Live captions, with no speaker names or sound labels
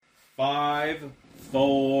5,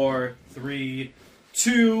 4, 3,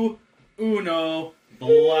 2, uno.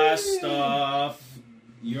 Blast off.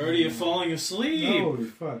 You already falling asleep. Holy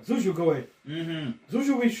fuck. Zuzu, go away. Mm-hmm.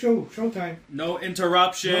 Zuzu, wait, showtime. No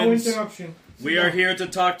interruptions. No interruption. We are here to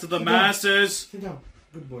talk to the masses. Sit down.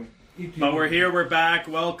 Good boy. But we're here, we're back.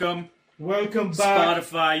 Welcome. Welcome back.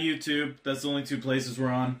 Spotify, YouTube. That's the only 2 places we're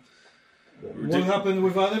on. What happened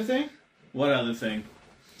with other thing? What other thing?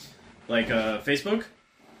 Like Facebook?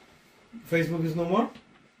 Facebook is no more?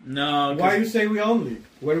 No. Why you say we only?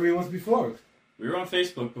 Where we was before? We were on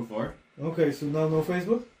Facebook before. Okay, so now no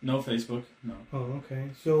Facebook? No Facebook, no. Oh, okay.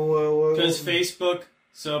 So, because Facebook,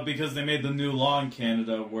 because they made the new law in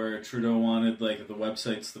Canada where Trudeau wanted, like, the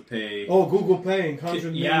websites to pay... Oh, Google paying $100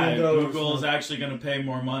 million. Yeah, Google is actually going to pay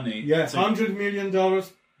more money. Yeah, $100 million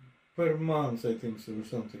per month, I think so, or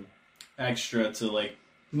something. Extra to, like,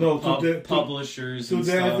 no, to the publishers to and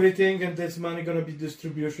the stuff. Everything, and that's money going to be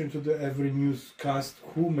distribution to the every newscast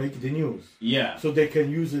who make the news. Yeah. So they can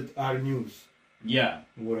use it, our news. Yeah.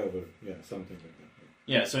 Whatever. Yeah, something like that.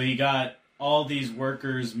 Yeah, so he got all these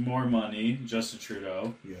workers more money, Justin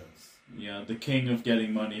Trudeau. Yes. Yeah, the king of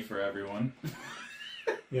getting money for everyone.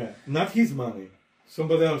 Yeah, not his money.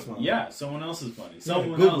 Somebody else's money. Yeah, someone else's money.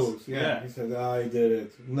 Someone else. Yeah. He said, I did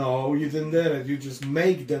it. No, you didn't do it. You just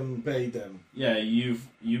make them pay them. Yeah, you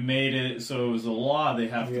made it so it was a law they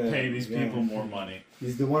have to pay these people more money.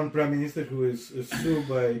 He's the one prime minister who is sued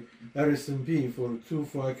by RSMP for 2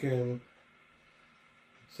 fucking...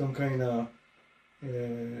 some kind of...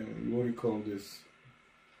 what do you call this?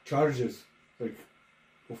 Charges. Like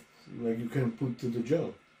you can put to the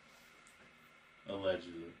jail.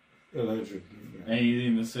 Allegedly. Allegedly, yeah. And he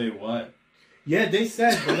didn't even say what. Yeah, they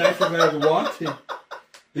said, but I forgot what.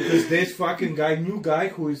 Because this fucking guy, new guy,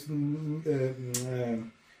 who is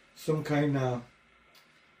some kind of...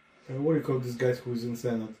 what do you call this guy who is in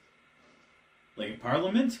Senate? Like in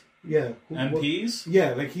Parliament? Yeah. MPs?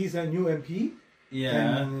 Yeah, like he's a new MP.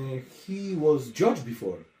 Yeah. And he was judge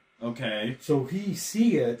before. Okay. So he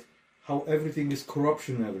see it, how everything is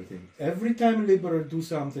corruption and everything. Every time Liberal do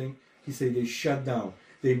something, he say they shut down.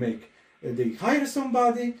 They hire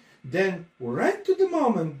somebody, then right to the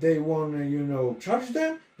moment they want to, charge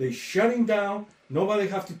them, they shutting down, nobody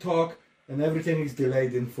have to talk, and everything is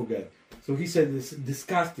delayed and forget. So he said this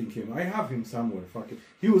disgusting him. I have him somewhere, fucking.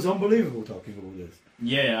 He was unbelievable talking about this.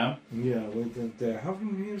 Yeah. Yeah, wait, I have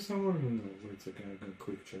him here somewhere? No, wait a second, I'm going to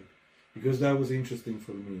quick check. Because that was interesting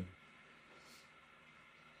for me.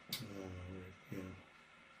 Yeah.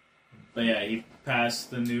 But yeah, he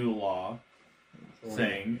passed the new law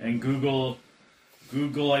thing, and Google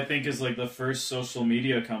I think is like the first social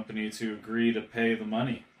media company to agree to pay the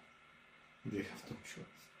money. They have no choice.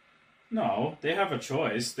 No, they have a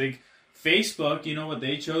choice. Facebook, you know what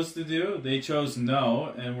they chose to do? They chose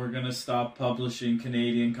no, and we're gonna stop publishing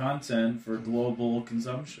Canadian content for global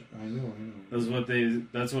consumption. I know. That's what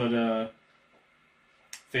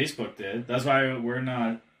Facebook did. That's why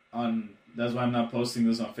That's why I'm not posting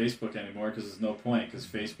this on Facebook anymore, because there's no point. Because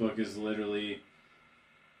Facebook is literally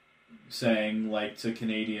saying, like, to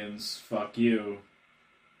Canadians, fuck you,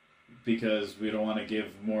 because we don't want to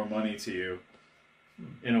give more money to you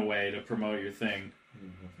in a way to promote your thing.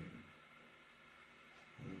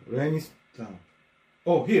 Rainy time.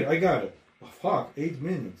 Oh, here, I got it. Oh, fuck, 8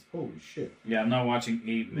 minutes. Holy shit. Yeah, I'm not watching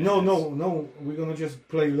 8 minutes. No. We're gonna just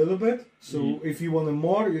play a little bit. So if you want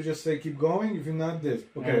more, you just say keep going. If you're not, this.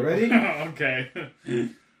 Okay, ready? Okay.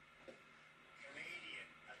 Canadian,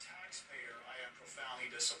 a taxpayer, I am profoundly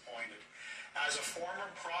disappointed. As a former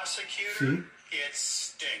prosecutor, it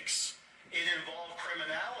stinks. It involves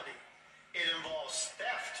criminality. It involves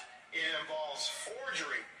theft. It involves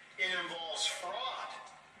forgery. It involves fraud.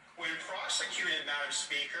 When prosecuted, Madam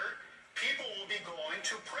Speaker, people will be going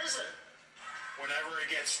to prison. Whenever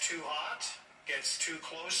it gets too hot, gets too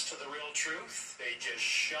close to the real truth, they just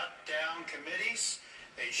shut down committees,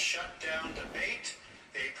 they shut down debate,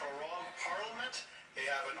 they prorogue Parliament. They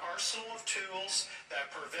have an arsenal of tools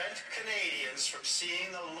that prevent Canadians from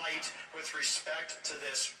seeing the light with respect to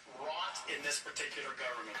this rot in this particular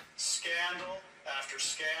government. Scandal after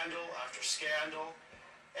scandal after scandal,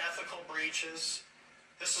 ethical breaches.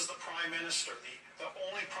 This is the Prime Minister, the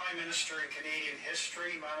only Prime Minister in Canadian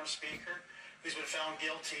history, Madam Speaker, who's been found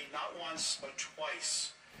guilty not once but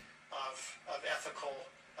twice of ethical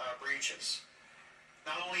breaches.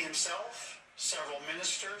 Not only himself, several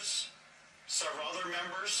ministers, several other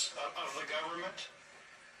members of the government.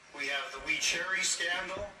 We have the Wee Cherry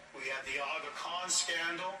scandal. We had the Aga Khan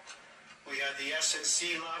scandal. We had the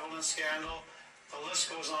SNC-Lavalin scandal. The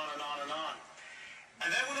list goes on and on and on.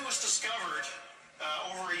 And then when it was discovered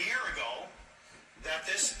over a year ago that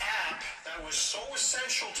this app was so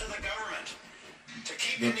essential to the government to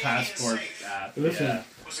keep The Canadians passport safe app. Listen. Yeah,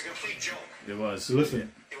 was a complete joke. it was.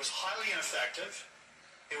 Listen. It was highly ineffective.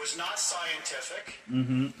 It was not scientific.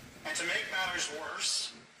 Mm-hmm. And to make matters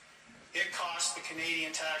worse, it cost the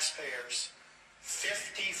Canadian taxpayers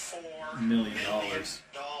 $54 million.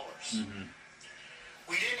 Mm-hmm.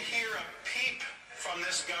 We didn't hear a peep from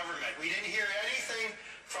this government. We didn't hear anything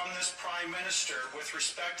from this Prime Minister with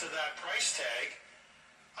respect to that price tag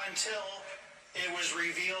until it was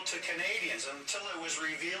revealed to Canadians, until it was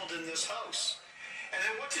revealed in this House. And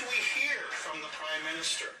then what did we hear from the Prime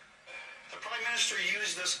Minister? The Prime Minister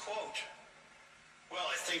used this quote, "Well,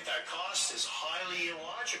 I think that cost is highly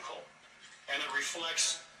illogical and it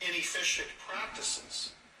reflects inefficient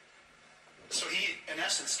practices." So he, in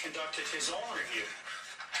essence, conducted his own review.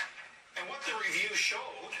 And what the review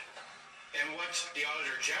showed, and what the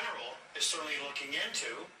Auditor General is certainly looking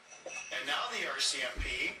into, and now the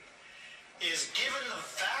RCMP, is given the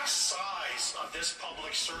vast size of this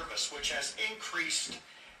public service, which has increased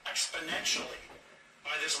exponentially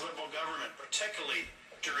by this Liberal government, particularly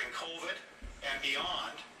during COVID and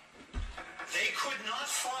beyond, they could not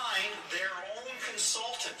find their own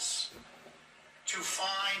consultants to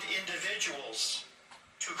find individuals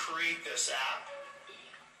to create this app,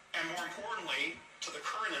 and more importantly, to the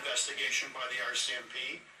current investigation by the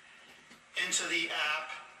RCMP into the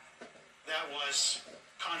app that was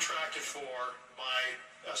contracted for by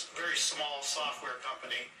a very small software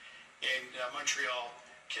company in Montreal,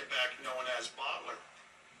 Quebec, known as Bottler.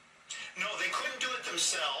 No, they couldn't do it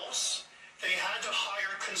themselves. They had to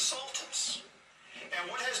hire consultants. And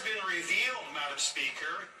what has been revealed, Madam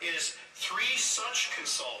Speaker, is 3 such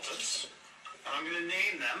consultants, and I'm going to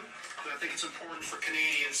name them because I think it's important for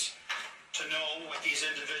Canadians to know what these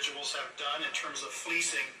individuals have done in terms of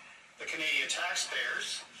fleecing the Canadian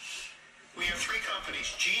taxpayers. We have 3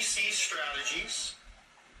 companies: GC Strategies,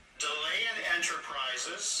 Delay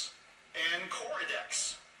Enterprises, and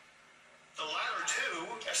Coridex. The latter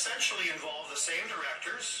 2 essentially involve the same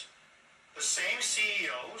directors, the same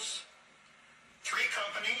CEOs, 3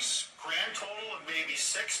 companies, grand total of maybe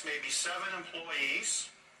 6, maybe 7 employees,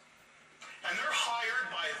 and they're hired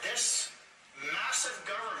by this massive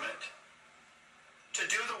government to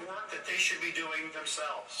do the work that they should be doing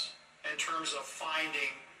themselves in terms of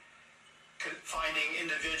finding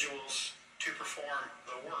individuals to perform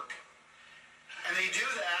the work. And they do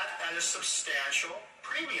that at a substantial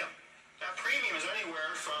premium. That premium is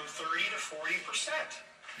anywhere from 30 to 40%.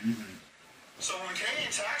 Mm-hmm. So when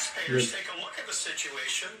Canadian taxpayers take a look at the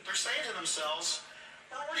situation, they're saying to themselves,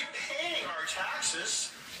 we're already paying our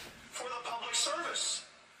taxes for the public service.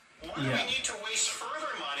 Why do we need to waste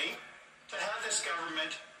further money to have this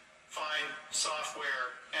government find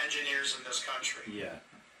software engineers in this country? Yeah.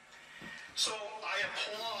 So I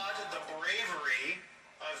applaud the bravery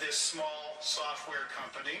of this small software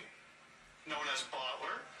company known as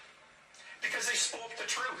Bottler, because they spoke the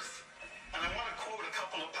truth. And I want to quote a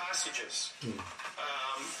couple of passages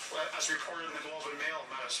as reported in the Globe and Mail,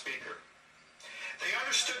 Madam Speaker. They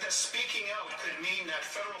understood that speaking out could mean that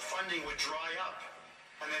federal funding would dry up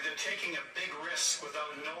and that they're taking a big risk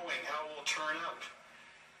without knowing how it will turn out.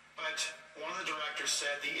 But one of the directors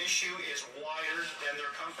said the issue is wider than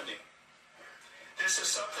their company. This is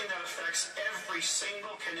something that affects every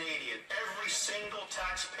single Canadian, every single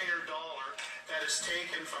taxpayer dollar that is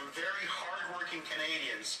taken from very hardworking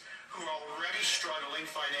Canadians who are already struggling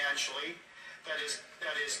financially, that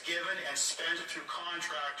is given and spent through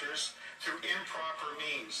contractors through improper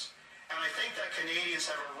means. And I think that Canadians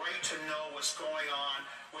have a right to know what's going on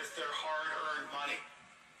with their hard-earned money.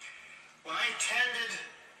 When I attended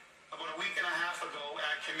about a week and a half ago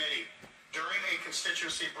at committee during a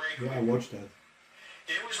constituency break, Yeah, I watched that.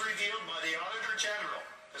 it was revealed by the Auditor General,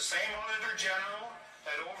 the same Auditor General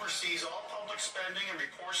that oversees all public spending and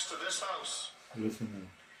reports to this House. Listen now.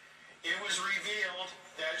 It was revealed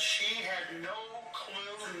that she had no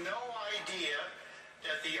clue, no idea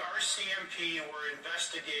that the RCMP were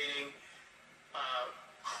investigating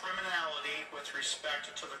criminality with respect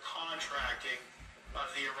to the contracting of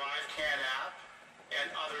the ArriveCAN app and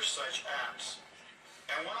other such apps.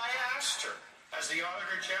 And when I asked her, as the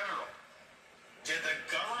Auditor General, did the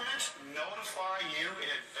government notify you in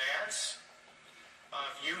advance of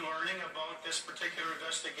you learning about this particular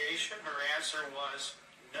investigation? Her answer was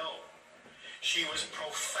no. She was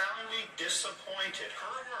profoundly disappointed,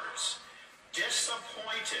 her words,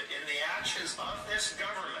 disappointed in the actions of this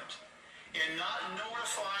government in not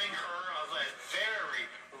notifying her of a very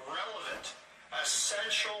relevant,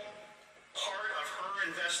 essential part of her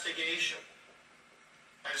investigation.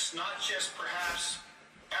 And it's not just perhaps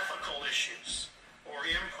ethical issues or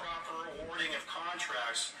improper awarding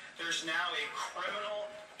contracts, there's now a criminal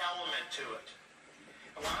element to it.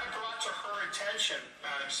 And when I brought to her attention,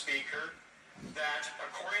 Madam Speaker, that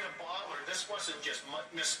according to Bottler, this wasn't just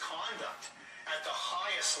misconduct at the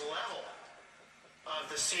highest level of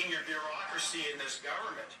the senior bureaucracy in this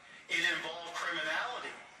government. It involved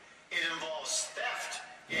criminality. It involves theft.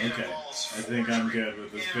 It involves forgery. I think I'm good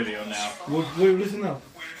with this video now. We'll listen now.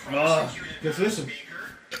 Just listen.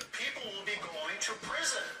 Speaker, people will be going to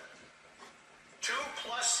prison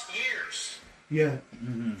 2+ years. Yeah.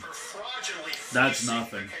 For fraudulently That's fleecing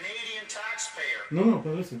nothing. the Canadian taxpayer. No,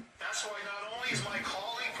 but listen. That's why not only is my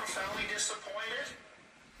colleague profoundly disappointed,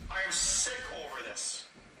 I am sick over this.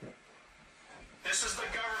 This is the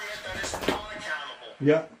government that is not accountable.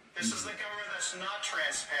 Yeah. This is the government that's not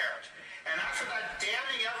transparent. And after that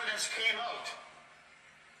damning evidence came out,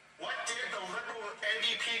 what did the Liberal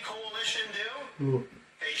NDP coalition do? Ooh.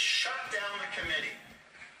 They shut down the committee.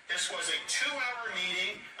 This was a 2-hour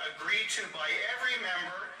meeting agreed to by every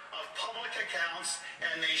member of public accounts,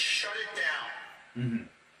 and they shut it down.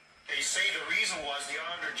 They say the reason was the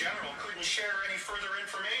Auditor General couldn't share any further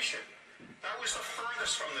information. That was the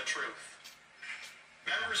furthest from the truth.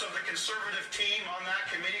 Members of the Conservative team on that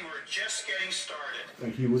committee were just getting started.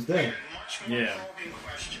 And he was They there. had much more probing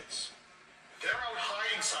questions. They're out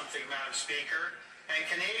hiding something, Madam Speaker, and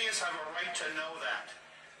Canadians have a right to know that.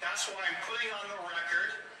 That's why I'm putting on the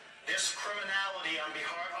record this criminality on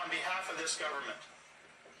behalf of this government.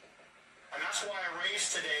 And that's why I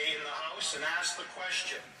raised today in the House and asked the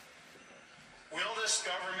question, will this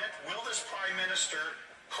government, will this Prime Minister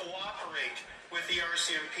cooperate with the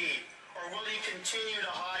RCMP? Or will he continue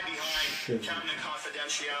to hide behind cabinet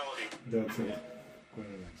confidentiality? That's it.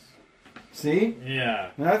 Very nice. See?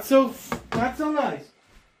 Yeah. Not so nice.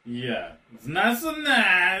 Yeah. It's not so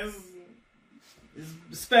nice.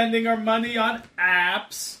 It's spending our money on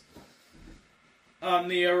apps. On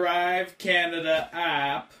the Arrive Canada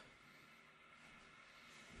app.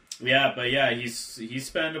 Yeah, but yeah, he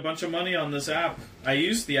spent a bunch of money on this app. I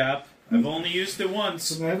used the app. I've only used it once.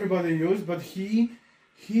 So everybody used, but he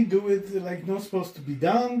do it like not supposed to be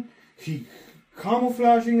done. He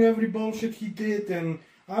camouflaging every bullshit he did, and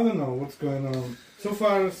I don't know what's going on. So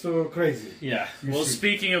far, so crazy. Yeah. Well,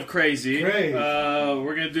 speaking of crazy,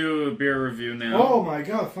 we're gonna do a beer review now. Oh my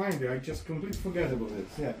god! Finally, I just completely forgot about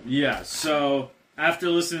this. Yeah. Yeah. So after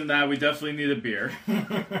listening to that, we definitely need a beer.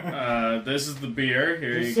 This is the beer.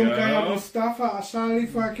 Here you Some go. kind of Mustafa Ashari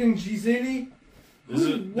fucking Giseli.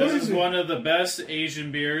 This is one of the best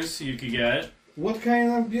Asian beers you could get. What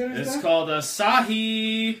kind of beer is that? It's called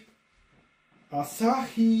Asahi.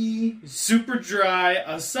 Asahi. Super dry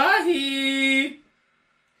Asahi.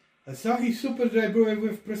 Asahi Super Dry Brewery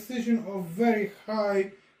with precision of very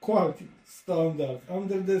high quality standard.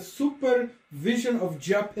 Under the supervision of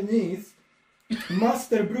Japanese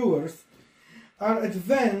master brewers, our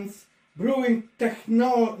advanced brewing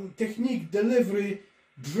technique delivery,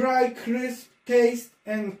 dry, crisp taste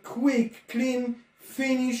and quick, clean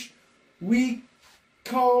finish. We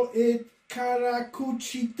call it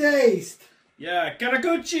Karakuchi taste. Yeah,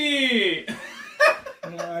 Karakuchi!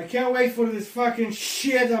 I can't wait for this fucking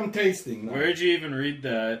shit I'm tasting now. Where'd you even read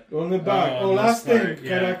that? On the back. Oh, last part, thing,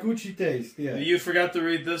 Karakuchi taste. Yeah. You forgot to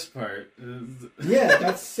read this part. Yeah,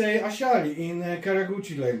 that's Ashari in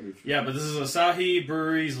Karakuchi language. Yeah, but this is Asahi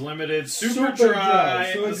Brewery's limited super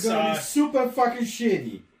dry. So it's gonna be super fucking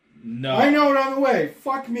shitty. No. I know, run away.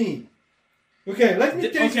 Fuck me. Okay, let me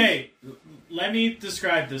taste let me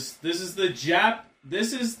describe this. This is the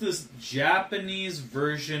Japanese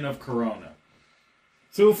version of Corona.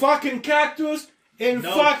 So fucking cactus in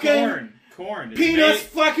fucking corn. peanuts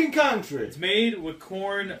fucking country. It's made with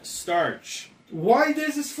corn starch. Why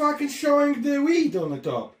this is fucking showing the wheat on the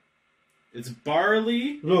top? It's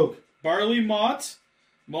barley. Look. Barley malt,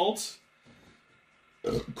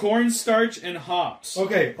 corn starch, and hops.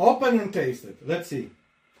 Okay, open and taste it. Let's see.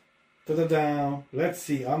 Ta-da-da. Let's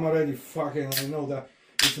see. I'm already fucking, I know that.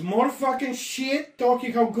 It's more fucking shit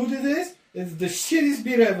talking how good it is. It's the shittiest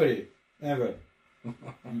beer ever.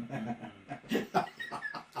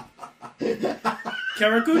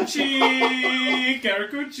 Karakuchi!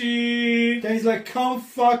 Tastes like cum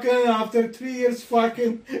fucking after 3 years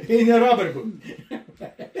fucking in a rubber boot.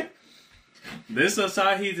 This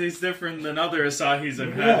Asahi tastes different than other Asahis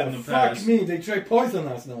I've had in the past. Fuck me, they try poison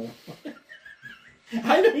us now.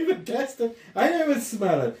 I don't even taste it. I don't even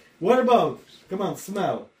smell it. What about? Come on,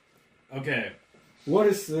 smell. Okay. What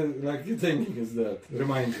is, like, you thinking is that?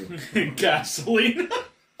 Remind you. Gasoline.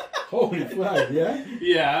 Holy flag, yeah?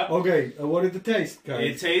 Yeah. Okay, what did it taste, guys?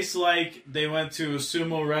 It tastes like they went to a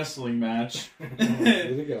sumo wrestling match.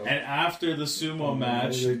 There you go. And after the sumo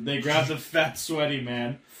match, they- they grabbed a fat, sweaty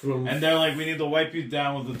man. From And they're like, we need to wipe you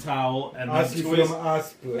down with a towel. And then Ashley twist, from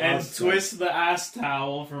Asp. and twist the ass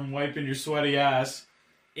towel from wiping your sweaty ass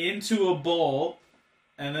into a bowl.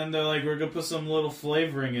 And then they're like, we're going to put some little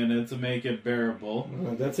flavoring in it to make it bearable.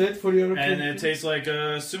 That's it for your And it tastes like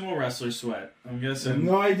a sumo wrestler sweat. I'm I have guessing.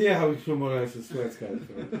 no idea how sumo wrestler sweats,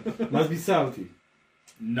 guys. Must be salty.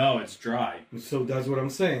 No, it's dry. So that's what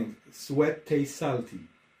I'm saying. Sweat tastes salty.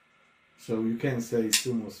 So you can't say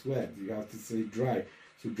sumo sweat. You have to say dry.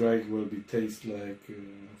 So dry will be taste like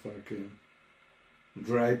fucking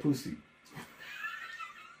dry pussy.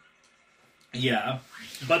 Yeah.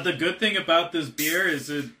 But the good thing about this beer is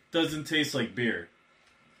it doesn't taste like beer.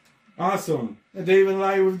 Awesome. And they even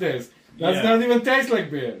lie with this. That's Yeah. not even taste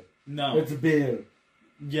like beer. No. It's beer.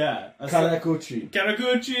 Yeah. Karakuchi.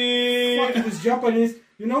 Karakuchi! Fucking this Japanese.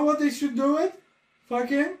 You know what they should do it?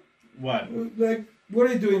 Fucking What? like what are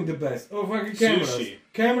they doing the best? Oh, fucking cameras. Sushi.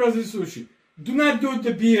 Cameras and sushi. Do not do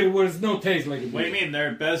the beer where there's no taste like a beer. What do you mean?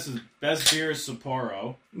 Their best beer is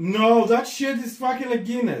Sapporo. No, that shit is fucking like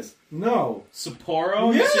Guinness. No.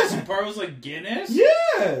 Sapporo? Yeah. You say Sapporo's like Guinness?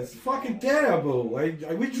 Yes, fucking terrible.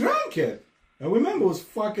 We drank it. I remember it was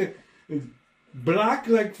fucking black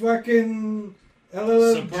like fucking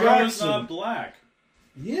LL Sapporo's Jackson. not black.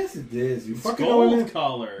 Yes, it is. You It's fucking know what I gold mean?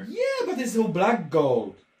 color. Yeah, but it's all black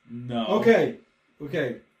gold. No. Okay.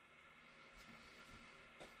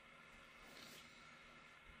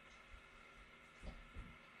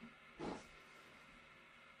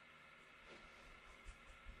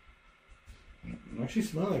 It actually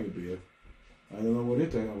smell like a beer. I don't know what you're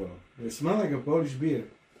talking about. It smells like a Polish beer.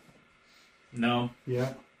 No.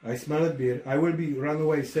 Yeah, I smell it beer. I will be run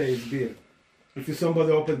away say it's beer. If you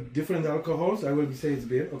somebody open different alcohols, I will be say it's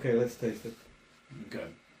beer. Okay, let's taste it. Okay.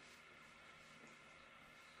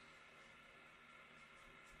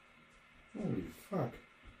 Holy fuck.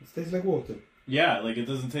 It tastes like water. Yeah, like it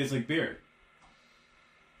doesn't taste like beer.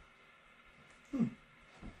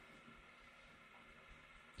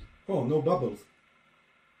 Oh, no bubbles.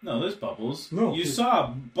 No, there's bubbles. No. You saw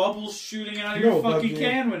bubbles shooting out of your fucking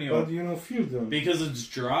can when you But opened you know, feel them. because it's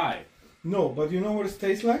dry. No, but you know what it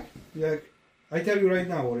tastes like? Like, I tell you right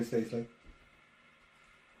now what it tastes like.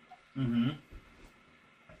 Mm-hmm.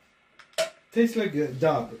 Tastes like a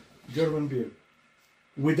Dab, German beer,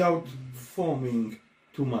 without foaming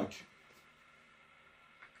too much.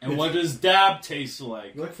 And what does dab taste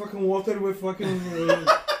like? Like fucking water with fucking.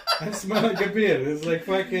 I smell like a beer. It's like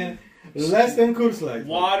fucking less than Coors Light.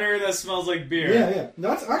 Water that smells like beer. Yeah.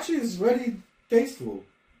 That's actually it's very tasteful.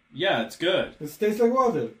 Yeah, it's good. It tastes like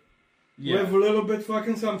water. Yeah. With a little bit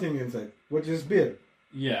fucking something inside, which is beer.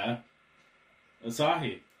 Yeah.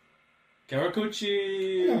 Asahi.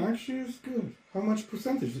 Karakuchi. Yeah, actually it's good. How much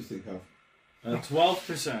percentage does it have?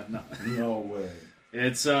 12%. No. No way.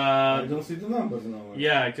 It's, I don't see the numbers now.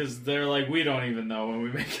 yeah, because they're like, we don't even know when we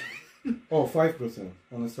make it. Oh, 5%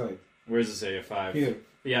 on the side. Where does it say a 5? Here,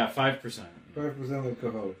 Yeah, 5%. 5%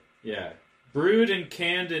 alcohol. Yeah. Brewed and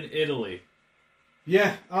canned in Italy.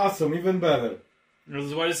 Yeah, awesome, even better. This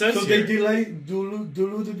is what it says So here. they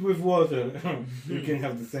dilute it with water. You can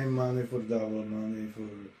have the same money for double money for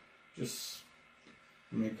just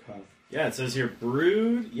make half. Yeah, it says here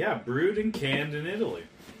brewed. Yeah, brewed and canned in Italy.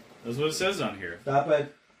 That's what it says on here. Stop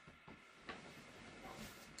it.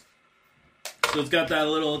 So it's got that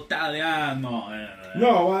little Italiano in it.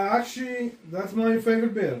 No, actually, that's my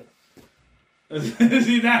favorite beer.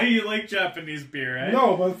 See, now you like Japanese beer, eh?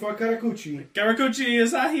 No, but for Karakuchi. Karakuchi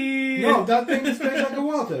Asahi. No, that thing tastes like a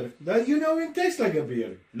water. That it tastes like a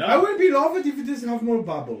beer. No. I would be love it if it doesn't have more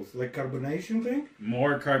bubbles, like carbonation thing.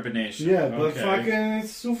 More carbonation. Yeah, but Okay. fucking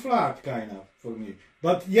it's too flat, kind of, for me.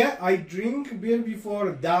 But yeah, I drink beer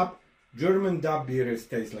before DAB, German DAB beers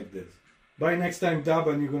taste like this. By next time DAB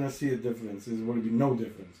and you're gonna see a difference. There will be no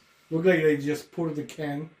difference. Look like they just pour the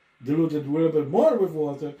can, diluted a little bit more with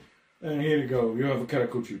water, and here you go. You have a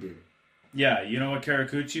Karakuchi beer. Yeah, you know what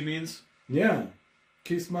Karakuchi means? Yeah,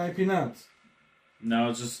 kiss my peanuts. No,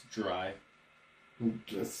 it's just dry. Ooh,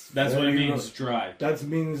 That's what it very means, long. dry. That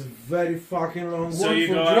means very fucking long So word you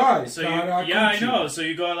for go, dry. so you, yeah, I Karakuchi. know. So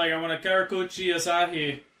you go like, I want a Karakuchi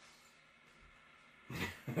Asahi.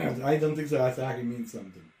 I don't think so. Asahi means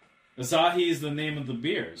something. Asahi is the name of the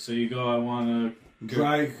beer. So you go, I want a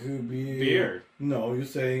Dry beer. beer. No, you're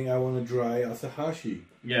saying I want a dry Asahashi.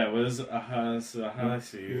 Yeah, what is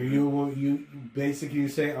Asahi? You basically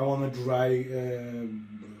say I want a dry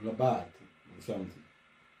Labatt or something.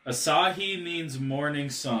 Asahi means morning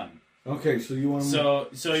sun. Okay, so you want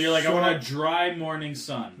So you're like, I want a dry morning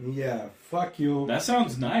sun. Yeah, fuck you. That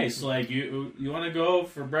sounds nice. Like you want to go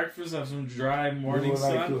for breakfast, have some dry morning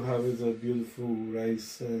sun. I like to have it a beautiful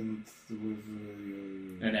rice and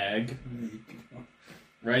with an egg.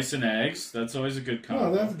 Rice and eggs. That's always a good combo.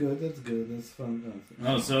 Oh, that's good. That's good. That's fun.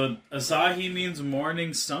 Oh, so Asahi means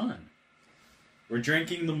morning sun. We're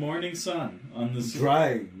drinking the morning sun on this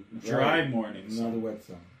dry morning sun. Not a wet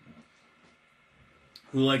sun.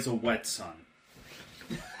 Who likes a wet sun?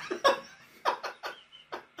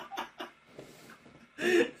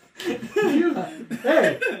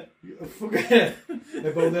 Hey, forget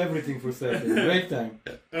about everything for a second. Break time.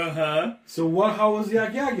 So how was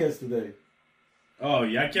Yak Yak yesterday? Oh,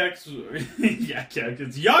 Yak Yak's Yak Yak.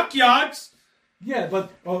 It's Yuck Yucks. Yeah,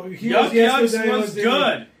 but Yuck Yucks was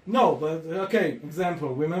good. No, but okay.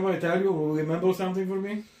 Example. Remember I tell you? Remember something for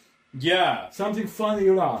me? Yeah. Something funny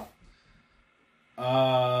you laugh.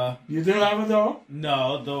 You didn't laugh at all?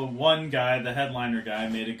 No, the one guy, the headliner guy,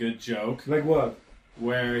 made a good joke. Like what?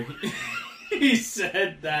 Where he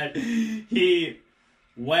said that he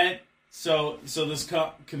went. So this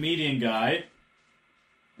comedian guy.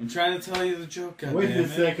 I'm trying to tell you the joke. Wait a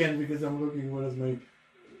second, because I'm looking what is my.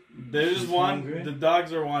 There's one. The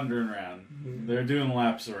dogs are wandering around. Mm-hmm. They're doing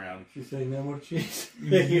laps around. She's saying no more cheese.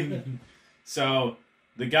 So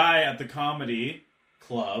the guy at the comedy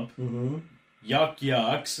club, Yuck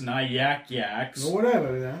Yucks, not Yak Yaks. Well,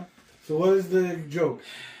 whatever. Yeah. So what is the joke?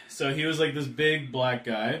 So he was like this big black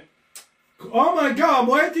guy. Oh my god! I'm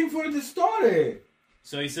waiting for the story.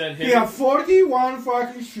 So he said, "He have 41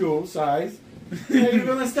 fucking shoe size." And you're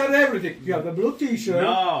gonna start everything. You have the blue T-shirt.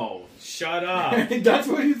 No, shut up. That's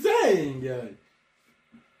what he's saying. Yeah.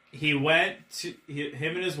 He went to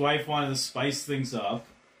him and his wife wanted to spice things up,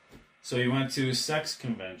 so he went to a sex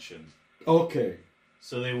convention. Okay.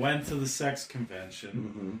 So they went to the sex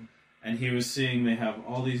convention, and he was seeing they have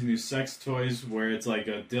all these new sex toys where it's like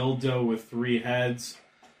a dildo with 3 heads,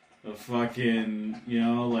 a fucking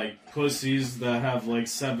like pussies that have like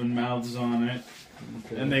 7 mouths on it.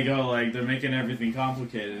 Okay. And they go like they're making everything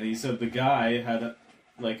complicated. And he said the guy had a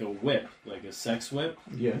whip, like a sex whip.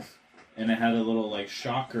 Yes. And it had a little like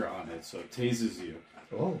shocker on it, so it tases you.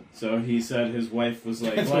 Oh. So he said his wife was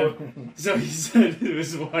like, so he said to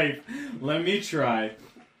his wife, "Let me try,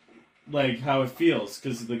 like how it feels,"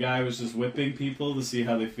 because the guy was just whipping people to see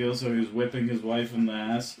how they feel. So he was whipping his wife in the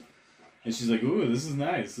ass, and she's like, "Ooh, this is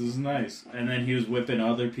nice. This is nice." And then he was whipping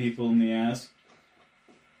other people in the ass.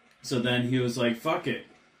 So then he was like, fuck it.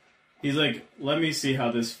 He's like, let me see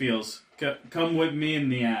how this feels. Come whip me in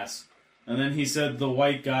the ass. And then he said the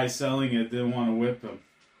white guy selling it didn't want to whip him.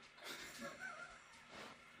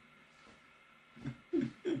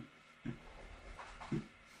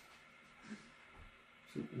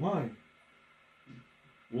 So why?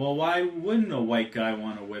 Well, why wouldn't a white guy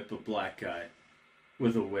want to whip a black guy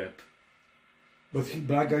with a whip? But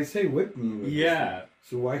black guy say whip me. Yeah.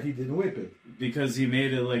 So why he didn't whip it? Because he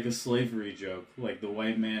made it like a slavery joke. Like the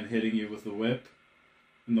white man hitting you with a whip.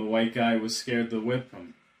 And the white guy was scared to whip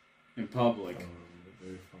him in public. Oh,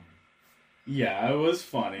 very funny. Yeah, it was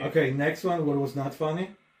funny. Okay, next one. What was not funny?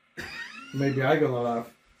 Maybe I gonna laugh.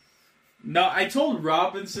 No, I told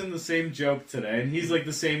Robinson the same joke today. And he's like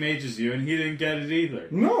the same age as you. And he didn't get it either.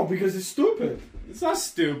 No, because it's stupid. It's not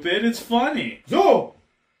stupid. It's funny. Zo!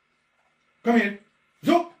 Come here.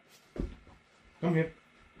 Zo! Come here.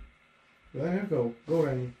 Let her go. Go,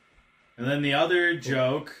 Rennie. And then the other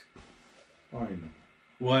joke I know.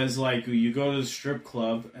 was like you go to the strip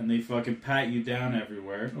club and they fucking pat you down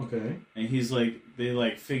everywhere. Okay. And he's like, they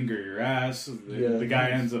like finger your ass. The guy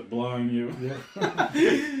ends up blowing you. Yeah.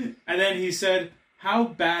 And then he said, how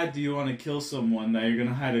bad do you want to kill someone that you're going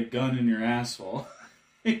to hide a gun in your asshole?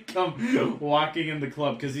 And come walking in the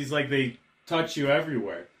club because he's like, they touch you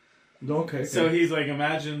everywhere. Okay. So he's like,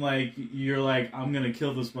 imagine like you're like, I'm gonna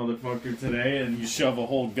kill this motherfucker today, and you shove a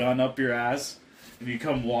whole gun up your ass, and you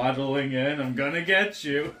come waddling in. I'm gonna get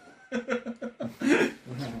you. What the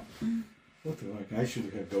fuck? I should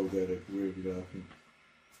have go there if we were laughing.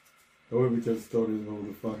 I will tell stories about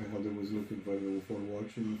the fucking how they was looking for the before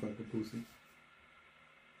watching the fucking pussy.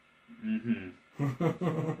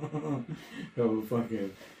 How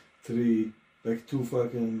fucking 3. Like 2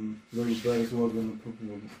 fucking little bears walking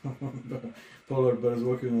on polar bears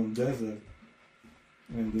walking on desert,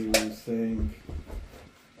 and they were saying,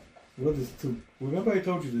 "What is 2? Remember I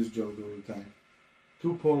told you this joke all the time.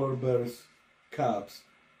 2 polar bears, cubs,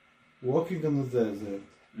 walking on the desert,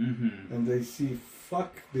 and they see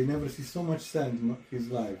they never see so much sand in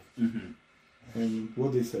his life. And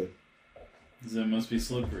what they said? It must be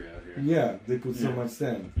slippery out here. Yeah, they put so much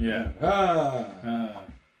sand. Yeah.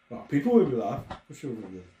 Well, people will laugh. For sure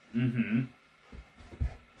will. Mm-hmm.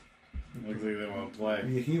 Looks like they want to play.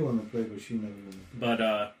 Yeah, he want to play, but she never want to.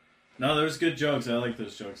 But, no, there's good jokes. I like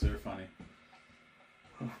those jokes. They're funny.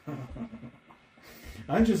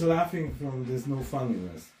 I'm just laughing from there's no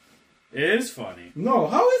funniness. It is funny. No,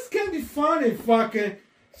 how is it can be funny? Fucking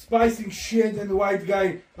spicing shit and the white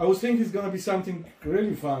guy. I was thinking it's gonna be something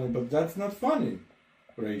really funny, but that's not funny.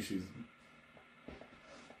 Racism.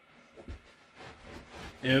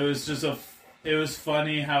 It was just it was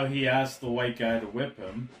funny how he asked the white guy to whip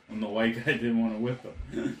him, and the white guy didn't want to whip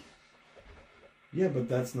him. Yeah, but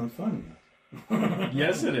that's not funny.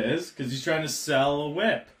 Yes, it is, because he's trying to sell a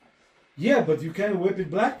whip. Yeah, but you can't whip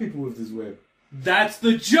at black people with this whip. That's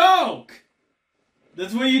the joke!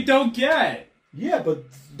 That's what you don't get. Yeah, but...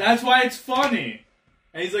 That's why it's funny.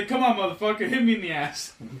 And he's like, come on, motherfucker, hit me in the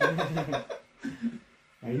ass.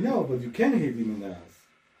 I know, but you can hit him in the ass.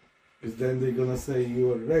 Because then they're gonna say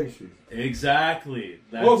you are racist. Exactly.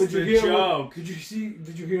 That's the joke. Did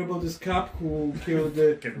you hear about this cop who killed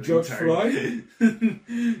George Floyd?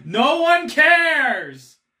 No one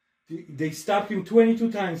cares! They stopped him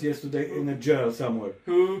 22 times yesterday in a jail somewhere.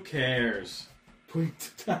 Who cares?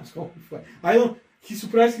 22 times. Holy fuck. I don't... He's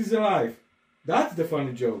surprised he's alive. That's the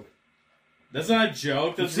funny joke. That's not a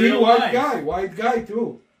joke. That's See, real white life. White guy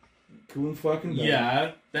too. Couldn't fucking die.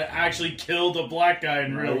 Yeah, that actually killed a black guy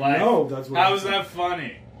in real life. No, that's what. How is that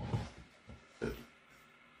funny?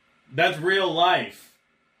 That's real life.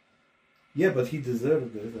 Yeah, but he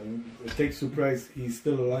deserved it. And it takes surprise he's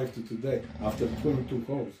still alive to today after 22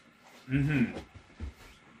 holes. Mm-hmm.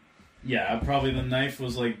 Yeah, probably the knife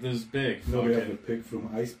was like this big. No, we have a pick from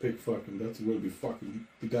ice pick. Fucking, that's will be fucking.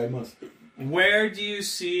 The guy must. Where do you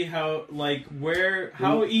see how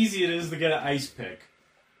easy it is to get an ice pick?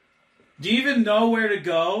 Do you even know where to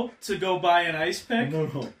go buy an ice pick?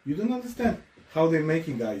 No. You don't understand how they're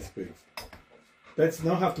making the ice picks. That's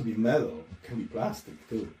not have to be metal. It can be plastic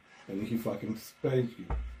too. And he fucking sprays you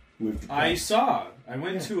with. I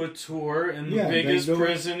went to a tour in the biggest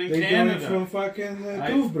prison in they Canada. They from fucking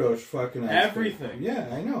toothbrush, fucking ice everything. Pick. Yeah,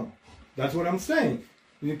 I know. That's what I'm saying.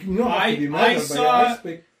 You don't have to be metal, but ice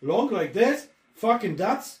pick long like this. Fucking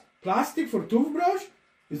that's plastic for toothbrush.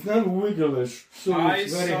 It's not wiggleish, so I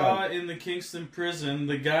it's very saw hard. in the Kingston prison,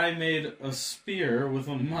 the guy made a spear with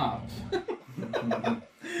a mop.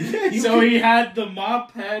 So he had the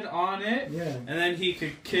mop head on it, and then he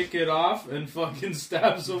could kick it off and fucking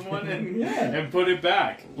stab someone and put it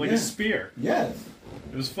back like a spear. Yes.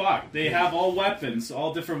 It was fucked. They have all weapons,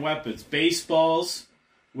 all different weapons. Baseballs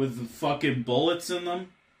with fucking bullets in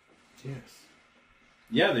them. Yes.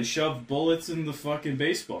 Yeah, they shoved bullets in the fucking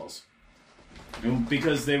baseballs.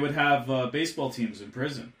 Because they would have baseball teams in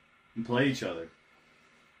prison and play each other.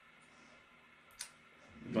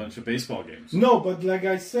 A bunch of baseball games. No, but like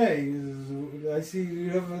I say, I see you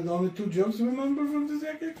have only 2 jokes to remember from this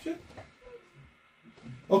action.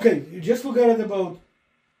 Okay, just forget about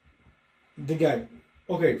the guy.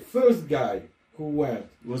 Okay, first guy who went.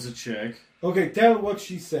 Was a chick. Okay, tell what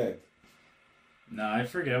she said. No, I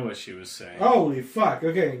forget what she was saying. Holy fuck.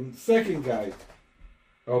 Okay, second guy.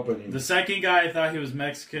 Opening. The second guy, I thought he was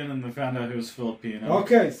Mexican, and I found out he was Filipino.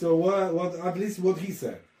 Okay, so what? At least what he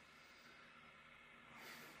said.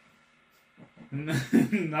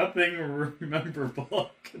 Nothing memorable, I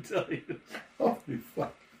can tell you. Holy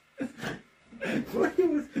fuck!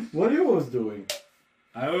 What he was doing?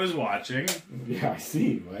 I was watching. Yeah, I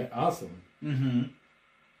see. Right, awesome. Mm-hmm.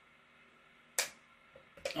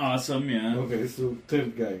 Awesome, yeah. Okay, so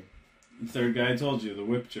third guy. Third guy, I told you, the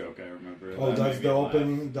whip joke, I remember. Oh, that's the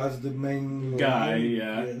opening, that's the main guy,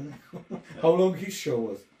 yeah. How long his show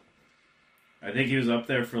was? I think he was up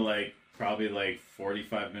there for probably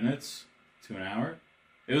 45 minutes to an hour.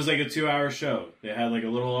 It was like a 2-hour show. They had like a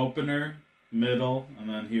little opener, middle, and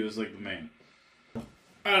then he was like the main.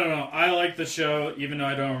 I don't know. I like the show, even though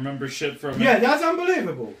I don't remember shit from it. Yeah, that's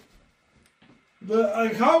unbelievable.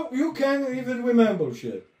 But how you can even remember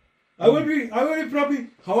shit? I would probably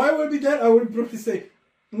say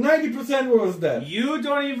 90% was that. You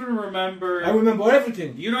don't even remember. I remember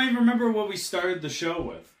everything. You don't even remember what we started the show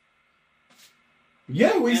with.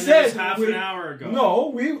 Yeah, we and said it was half an hour ago.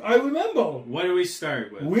 No, I remember. What did we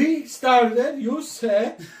start with? We started. You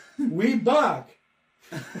said we back.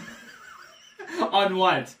 On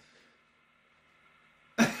what?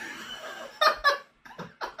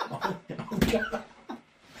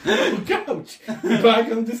 Couch. We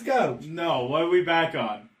back on this couch. No, what are we back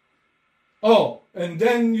on? Oh, and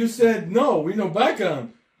then you said no, we no back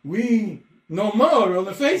on. We no more on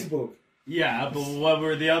the Facebook. Yeah, but what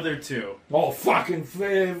were the other two? Oh, fucking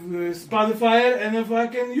Spotify and a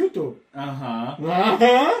fucking YouTube. Uh-huh.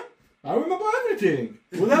 Uh-huh. I remember everything.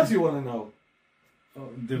 What else you want to know? Oh,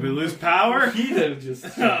 did we lose power? Heater just...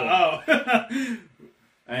 Oh.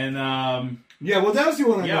 And, Yeah, what else you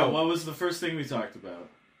want to know? Yeah, what was the first thing we talked about?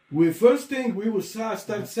 First thing we will start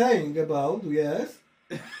saying about, yes...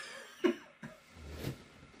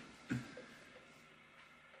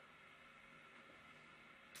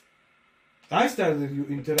 I started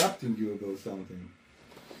interrupting you about something.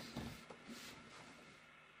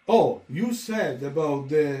 Oh, you said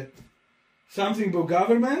about something about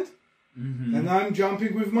government, and I'm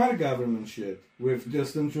jumping with my government shit, with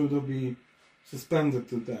Justin Trudeau be suspended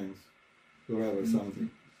 2 times, whatever,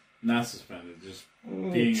 something. Not suspended, just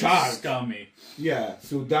being charged. Scummy. Yeah,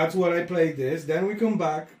 so that's what I played this. Then we come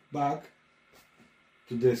back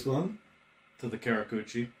to this one. To the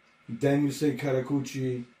Karakuchi. Then you say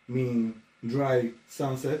Karakuchi mean dry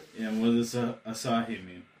sunset. Yeah, and what does Asahi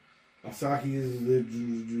mean? Asahi is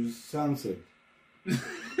the sunset.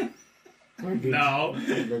 No.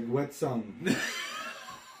 Like wet sun.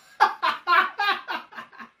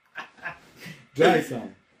 Dry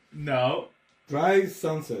sun. No. Dry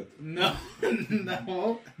sunset. No.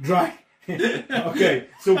 No. Dry. Okay,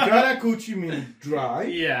 so Karakuchi means dry.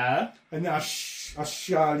 Yeah. And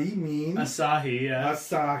Ashari means... Asahi, yeah.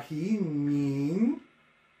 Asahi mean...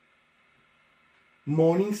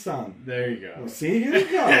 morning sun. There you go. Well, see, here we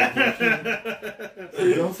go.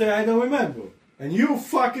 So don't say I don't remember. And you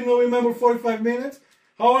fucking don't remember 45 minutes?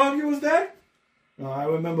 How long you was there? No, I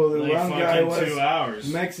remember the Like one guy was 2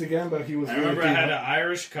 hours. Mexican, but he was I remember I Filipino. had an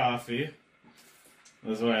Irish coffee.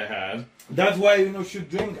 That's what I had. That's why you should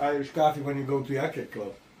drink Irish coffee when you go to Yacht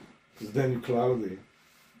Club. Because then you're cloudy.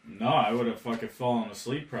 No, I would have fucking fallen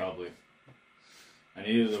asleep probably. I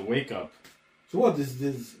needed a wake up. So what,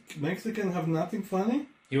 this Mexican have nothing funny?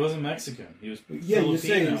 He wasn't Mexican. He was Yeah, Filipino. you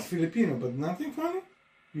say he's Filipino, but nothing funny?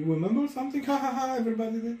 You remember something? Ha ha ha,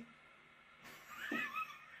 everybody did.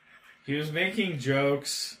 He was making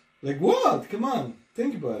jokes. Like what? Come on,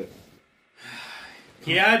 think about it.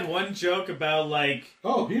 He had one joke about like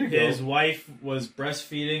Oh, here you go. his wife was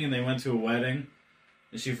breastfeeding and they went to a wedding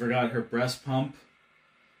and she forgot her breast pump.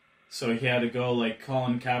 So he had to go like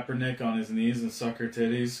Colin Kaepernick on his knees and suck her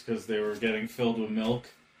titties because they were getting filled with milk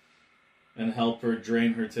and help her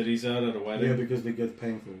drain her titties out at a wedding. Yeah, because they get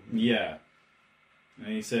painful. Yeah. And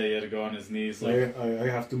he said he had to go on his knees like... I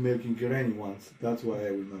have to milk in granny once. That's why I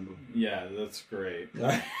remember. Yeah, that's great.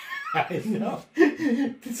 I know.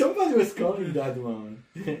 Somebody was calling that one.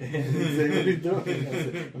 And he said, what are you doing? I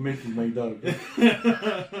said, I'm milking my dog.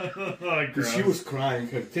 Oh, gross. She was crying.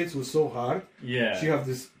 Her tits were so hard. Yeah. She had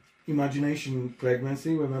this imagination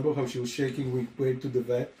pregnancy. Remember how she was shaking? We went to the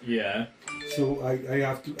vet. Yeah. So I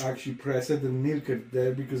have to actually press it and milk it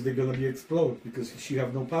there because they're going to be explode. Because she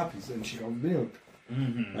have no puppies and she have milk.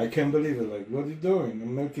 Mm-hmm. I can't believe it. Like, what are you doing?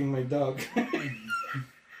 I'm milking my dog.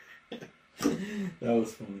 That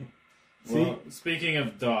was funny. Well, speaking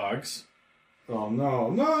of dogs... Oh,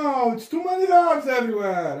 no, it's too many dogs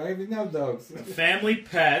everywhere. I have enough dogs. Family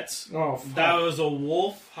pet. Oh, fuck. That was a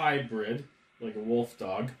wolf hybrid. Like a wolf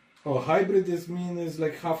dog. Oh, hybrid is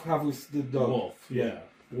like half with the dog. Wolf, yeah.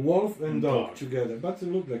 Wolf and dog, Dog. together. But they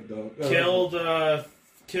look like dog.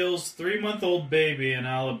 Kills 3-month-old baby in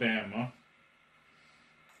Alabama.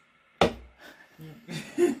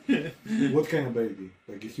 What kind of baby?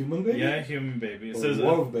 Like a human baby? Yeah, human baby. It Or says a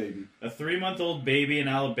wolf baby. a 3-month-old baby in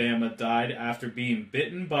Alabama died after being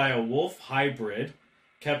bitten by a wolf hybrid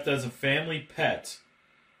kept as a family pet,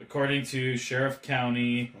 according to Sheriff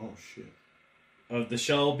County Oh, shit. of the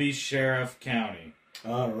Shelby Sheriff County.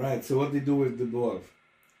 Alright, so what they do with the dwarf?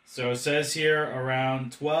 So it says here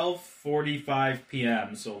around 12:45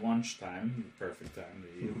 p.m., so lunchtime, perfect time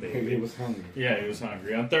to eat a baby. He was hungry. Yeah, he was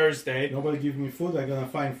hungry. On Thursday, Nobody give me food, I'm gonna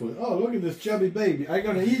find food. Oh, look at this chubby baby. I'm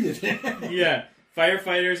gonna eat it. yeah,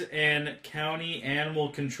 firefighters and county animal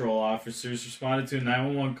control officers responded to a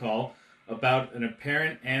 911 call about an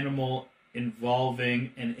apparent animal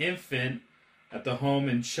involving an infant at the home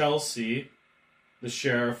in Chelsea. The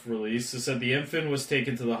sheriff released. It said the infant was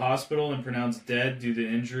taken to the hospital and pronounced dead due to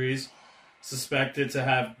injuries suspected to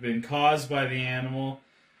have been caused by the animal.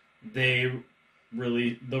 The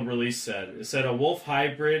release said. It said a wolf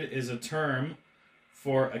hybrid is a term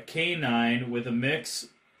for a canine with a mix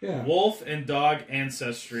wolf and dog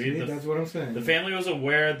ancestry. See, that's what I'm saying. The family was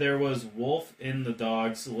aware there was wolf in the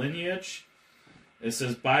dog's lineage. It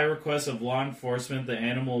says, by request of law enforcement, the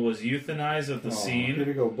animal was euthanized at the scene. Here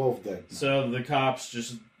we go, both dead. So the cops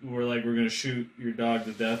just were like, we're going to shoot your dog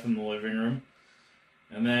to death in the living room.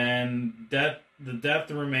 And then the death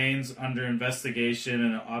remains under investigation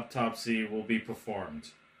and an autopsy will be performed.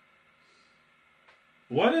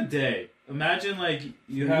 What a day. Imagine, like,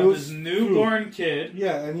 you have this newborn kid.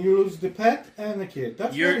 Yeah, and you lose the pet and the kid.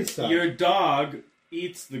 That's very sad. Your dog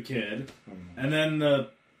eats the kid, and then the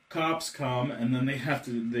cops come, and then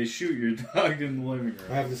they shoot your dog in the living room.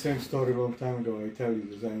 I have the same story a long time ago. I tell you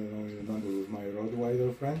this, I don't know, you remember, with my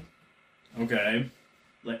Rottweiler friend. Okay.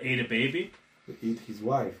 Like, ate a baby? He ate his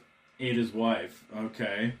wife. Ate his wife.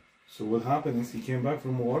 Okay. So what happened is he came back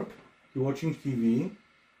from work, he watching TV,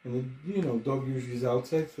 and you know, dog usually is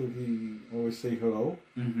outside, so he always say hello.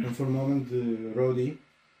 Mm-hmm. And for a moment, Roddy,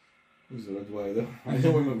 who's a Rottweiler, I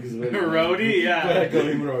don't remember his name. Roddy, yeah. But I call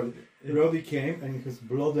him Roddy. Roddy came and he has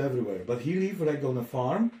blood everywhere, but he live like on a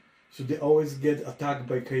farm, so they always get attacked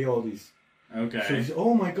by coyotes. Okay. So he said,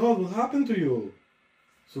 "Oh my God, what happened to you?"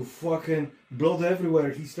 So fucking blood everywhere.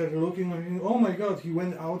 He started looking and oh my God, he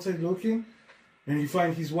went outside looking, and he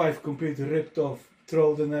find his wife completely ripped off,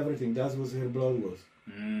 throat and everything. That's what her blood was.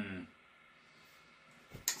 Mm.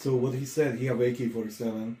 So what he said, he have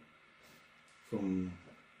AK-47 from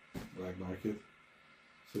black market.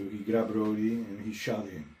 So he grabbed Roddy and he shot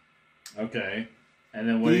him. Okay. And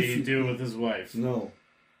then what did he do with his wife? No.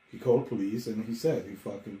 He called police and he said he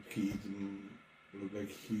fucking killed, looked like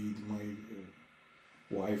he killed my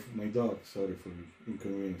wife, my dog. Sorry for the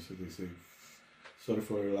inconvenience. So they say, sorry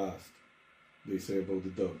for your last. They say about the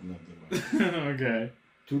dog, not the wife. Okay.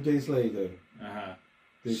 2 days later,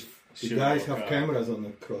 the guys have cameras on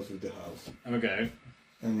the cross of the house. Okay.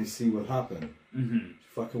 And they see what happened. Mm-hmm.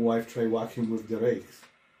 Fucking wife try whacking with the rakes.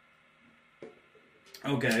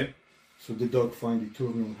 Okay. So the dog finally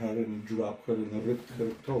turned on her and dropped her and ripped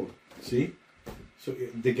her throat. See? So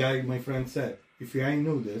the guy, my friend, said, if I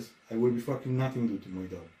knew this, I would be fucking nothing do to my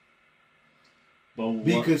dog. But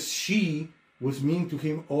because she was mean to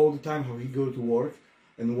him all the time, how he go to work.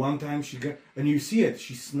 And one time she got, and you see it,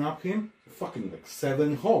 she snapped him, fucking like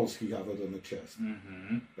 7 holes he have it on the chest.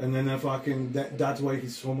 Mm-hmm. And then that's why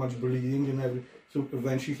he's so much bleeding and everything. So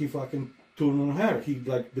eventually he fucking turned on her. He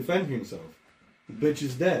like defend himself. The bitch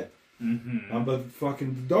is dead. Mm-hmm. But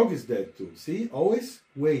fucking the dog is dead too. See? Always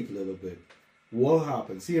wait a little bit. What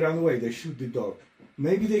happened? See, run away. They shoot the dog.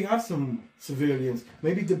 Maybe they have some civilians.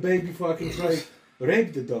 Maybe the baby fucking tried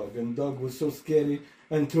rape the dog, and the dog was so scary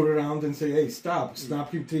and turn around and say, "Hey, stop!"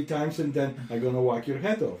 Snap him 3 times, and then I'm gonna whack your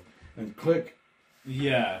head off. And click.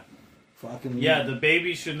 Yeah. Fucking. Yeah, the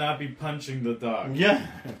baby should not be punching the dog. Yeah.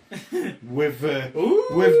 with the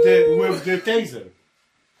taser.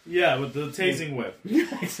 Yeah, with the tasing whip. Yeah,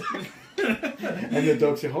 exactly. And the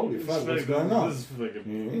dog said, "Holy fuck, what's going on?" This is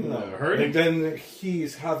fucking hurting. And then he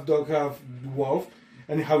is half dog, half wolf,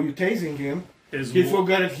 and how you tasing him? He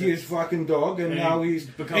forgot that he is fucking dog, and now he's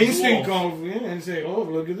instinct of and say, "Oh,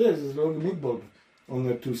 look at this! There's a little meatball on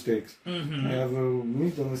the 2 sticks. Mm-hmm. I have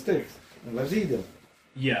meat on the sticks, and let's eat them."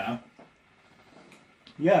 Yeah.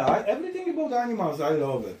 Yeah, everything about animals, I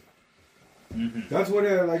love it. Mm-hmm. That's what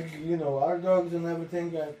I like, our dogs and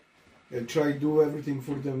everything. I try to do everything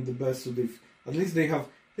for them the best, so at least they have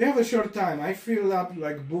a short time. I feel up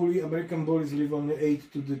like American bullies live only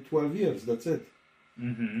 8 to 12 years. That's it.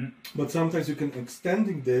 Mm-hmm. But sometimes you can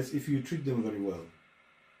extending this if you treat them very well.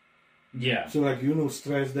 Yeah. So like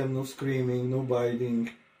stress them, no screaming, no biting.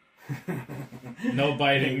 No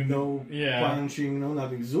biting. No punching, no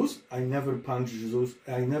nothing. Zeus, I never punch Zeus.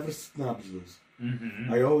 I never snap Zeus.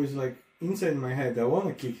 Mm-hmm. I always inside my head, I want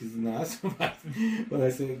to kick his ass, but I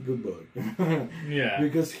say, good boy. Yeah.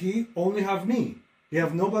 Because he only have me. He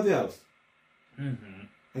have nobody else. Mm-hmm.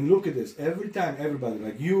 And look at this. Every time, everybody,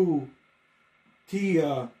 like you,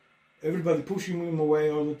 Tia, everybody pushing him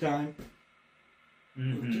away all the time.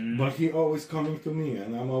 Mm-hmm. But he always coming to me,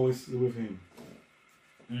 and I'm always with him.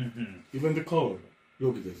 Mm-hmm. Even the color.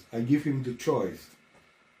 Look at this. I give him the choice.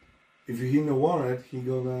 If he no want it, he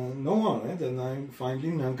gonna no want it, and I'm finally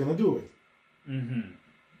not gonna do it. Mm-hmm.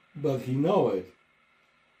 But he know it.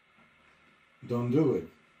 Don't do it.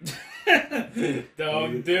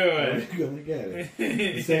 Don't do it. You're gonna get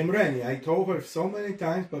it. Same Rennie. I told her so many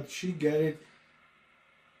times, but she get it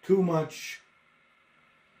too much,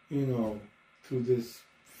 through this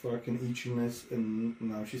fucking itchiness, and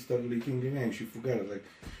now she started leaking again. She forgot it.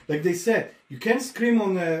 Like they said, you can't scream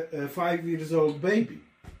on a 5-year-old baby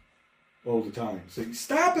all the time. Say,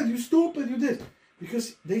 stop it, you stupid, you this.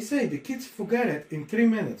 Because they say the kids forget it in 3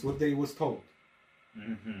 minutes what they was told.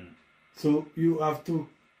 Mm-hmm. So you have to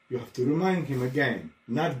remind him again,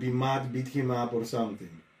 not be mad, beat him up or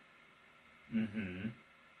something. Mm-hmm.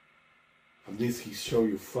 At least he show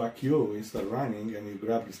you fuck you and start running, and you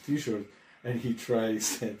grab his t-shirt and he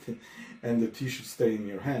tries it, and the tissue stay in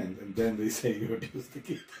your hand, and then they say you abused the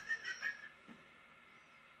kid.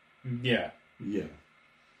 Yeah. Yeah.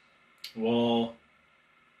 Well,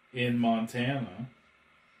 in Montana.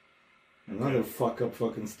 Another fuck up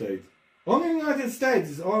fucking state. Only the United States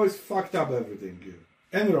is always fucked up everything here.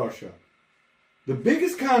 And Russia. The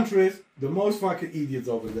biggest countries, the most fucking idiots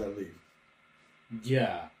over there live.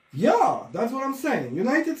 Yeah. Yeah, that's what I'm saying.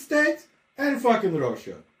 United States and fucking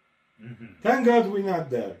Russia. Mm-hmm. Thank God we're not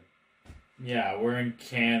there. Yeah, we're in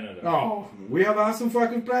Canada. Oh, we have awesome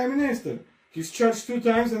fucking Prime Minister. He's charged 2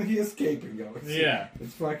 times and he escaping. Yeah.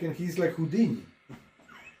 It's fucking, he's like Houdini.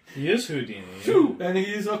 He is Houdini. True. And he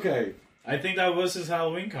is okay. I think that was his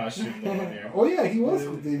Halloween costume though in here. Oh yeah, he was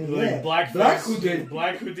Houdini. Like Yeah. black Houdini.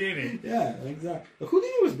 Black Houdini. Yeah, exactly.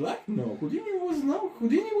 Houdini was black? No. Houdini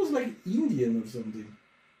was like Indian or something.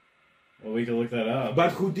 Well, we can look that up.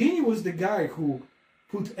 But Houdini was the guy who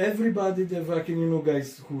put everybody, the fucking,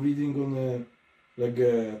 guys who reading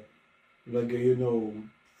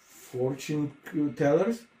on fortune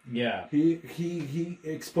tellers. Yeah. He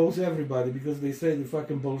exposed everybody because they say the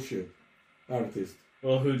fucking bullshit artist.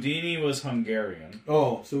 Well, Houdini was Hungarian.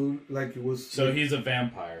 Oh, so like it was. So he's a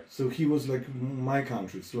vampire. So he was like my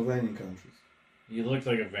country, Slovenian countries. He looked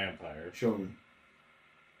like a vampire. Show me.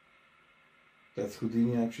 That's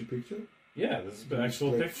Houdini actual picture? Yeah, this is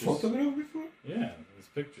actual like pictures. Photograph before? Yeah, there's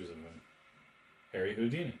pictures of him. Harry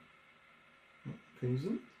Houdini. Can you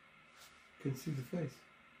zoom? Can see the face.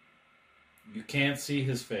 You can't see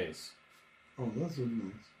his face. Oh, that's really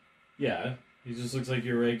nice. Yeah, he just looks like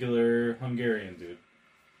your regular Hungarian dude.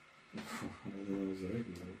 I don't know if it was a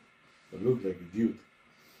regular. But looked like a dude.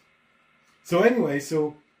 So anyway,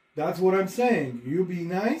 so that's what I'm saying. You be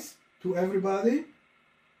nice to everybody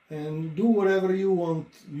and do whatever you want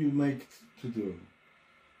you make to do.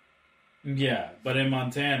 Yeah, but in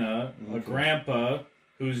Montana, a grandpa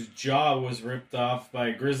whose jaw was ripped off by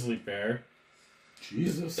a grizzly bear.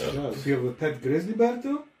 Jesus Christ. You have a pet grizzly bear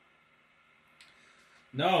too?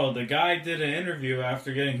 No, the guy did an interview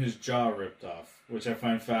after getting his jaw ripped off, which I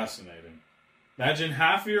find fascinating. Imagine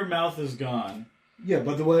half of your mouth is gone. Yeah,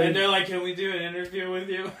 but the way... And they're like, can we do an interview with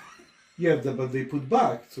you? Yeah, but they put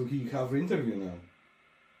back, so he have an interview now.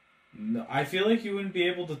 No, I feel like you wouldn't be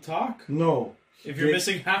able to talk. No. If you're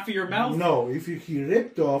missing half of your mouth? No, if he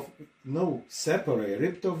ripped off... No, separate.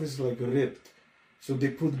 Ripped off is like ripped. So they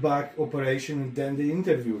put back operation and then they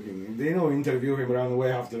interview him. They don't interview him right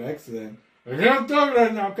away after accident. I can't talk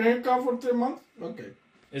right now. Can you come for 3 months? Okay.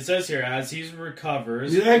 It says here, as he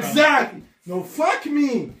recovers... Yeah, exactly. No, fuck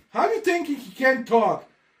me. How do you think he can't talk?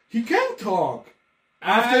 He can talk.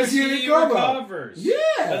 After he recovers. Yeah.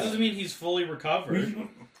 That doesn't mean he's fully recovered.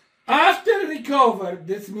 After recover,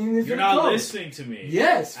 this means he's You're recovered. not listening to me.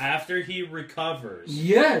 Yes. After he recovers.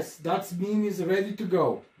 Yes, that means he's ready to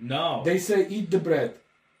go. No. They say eat the bread.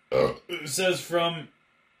 It says from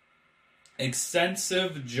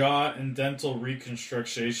extensive jaw and dental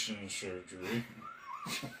reconstruction surgery.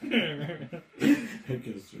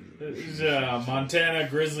 Montana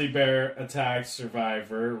grizzly bear attack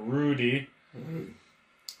survivor Rudy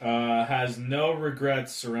has no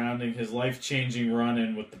regrets surrounding his life-changing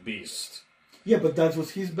run-in with the beast. Yeah, but that was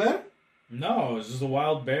his bear? No, it was just a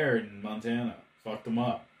wild bear in Montana. Fucked him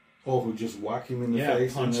up. Oh, who just whacked him in the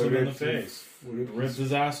face? Yeah, punched him in the face. Ripped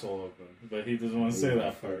his asshole open. But he doesn't want to say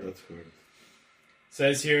that part. That's hurt.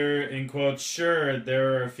 Says here, in quotes, sure,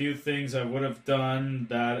 there are a few things I would have done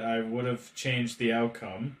that I would have changed the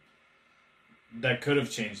outcome. That could have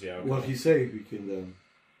changed the outcome. What he say if he killed them?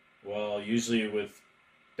 Well, usually with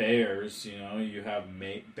bears, you have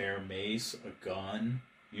bear mace, a gun.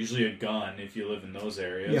 Usually a gun if you live in those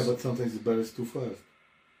areas. Yeah, but sometimes the bear is too fast.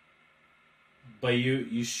 But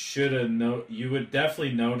you should have you would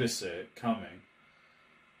definitely notice it coming.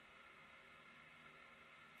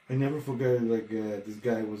 I never forget, this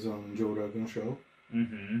guy was on Joe Rogan show,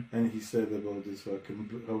 and he said about this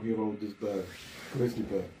how he rode this bear, grizzly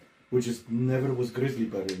bear, which is never was grizzly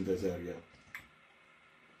bear in this area.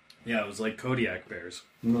 Yeah, it was like Kodiak bears.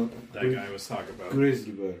 No, that guy was talking about.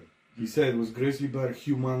 Grizzly bear. He said it was grizzly bear,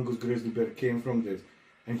 humongous grizzly bear came from this,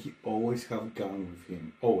 and he always have a gun with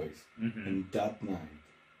him, always. And that night,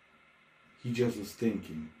 he just was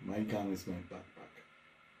thinking, my gun is my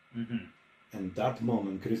backpack. And that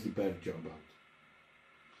moment, grizzly bear jumped out.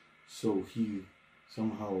 So he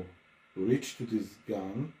somehow reached to this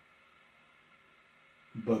gun,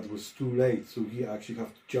 but was too late. So he actually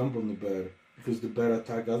have to jump on the bear because the bear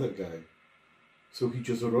attacked other guy. So he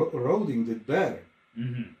just roding the bear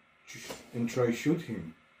and try shoot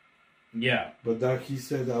him. Yeah. But that he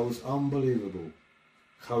said that was unbelievable.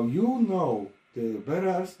 How you know the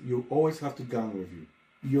bears, you always have to gun with you.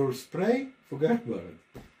 Your spray, forget about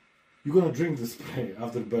it. You're gonna drink the spray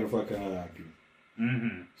after the bear fucking attack you.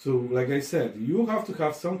 Mm-hmm. So, like I said, you have to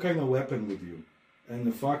have some kind of weapon with you. And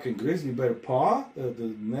the fucking grizzly bear paw,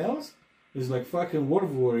 the nails, is like fucking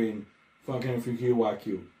Wolverine fucking if he whack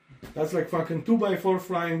you. That's like fucking 2x4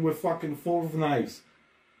 flying with fucking 4 knives.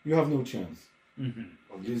 You have no chance. Mm-hmm.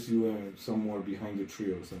 Unless you are somewhere behind a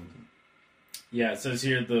tree or something. Yeah, it says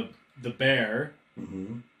here the bear.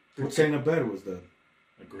 Mm-hmm. What kind of bear was that?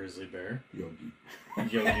 A grizzly bear. Yogi.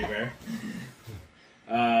 Yogi bear.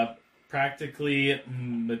 Practically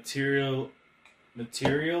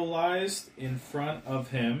materialized in front of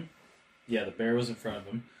him. Yeah, the bear was in front of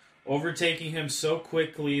him. Overtaking him so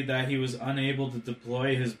quickly that he was unable to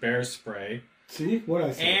deploy his bear spray. See what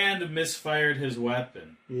I said? And misfired his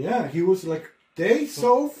weapon. Yeah, he was like,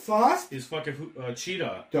 so fast. He's fucking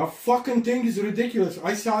cheetah. The fucking thing is ridiculous.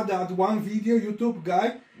 I saw that one video, YouTube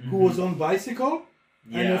guy, who was on bicycle.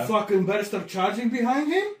 Yeah. And the fucking bear started charging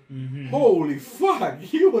behind him. Mm-hmm. Holy fuck!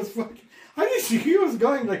 He was fucking. I didn't see. He was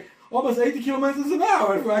going like almost 80 kilometers an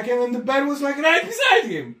hour, fucking, and the bear was like right beside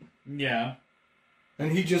him. Yeah.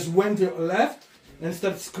 And he just went to left and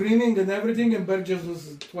started screaming and everything, and bear just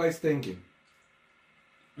was twice thinking.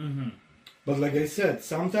 Mm-hmm. But like I said,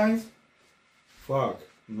 sometimes, fuck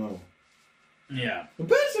no. Yeah. The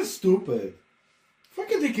bears are stupid.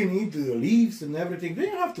 Fucking, they can eat the leaves and everything. They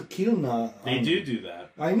don't have to kill now. They do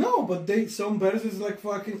that. I know, but some bears is like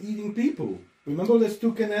fucking eating people. Remember those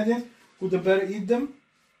 2 Canadians who the bear eat them?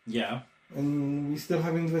 Yeah. And we still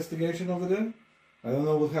have investigation over there? I don't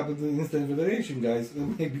know what happened to the Instant Federation guys. They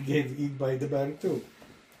maybe get eaten by the bear too.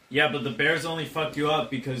 Yeah, but the bears only fuck you up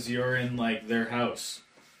because you're in, like, their house.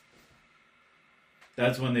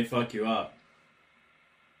 That's when they fuck you up.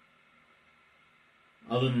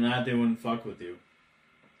 Other than that, they wouldn't fuck with you.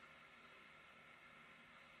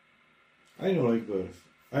 I don't like bears.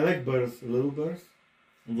 I like bears, little bears.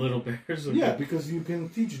 Little bears? Okay. Yeah, because you can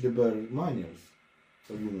teach the bear manners.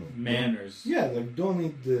 So, Manners. Yeah, like don't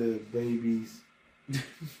eat the babies.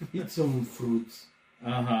 Eat some fruits.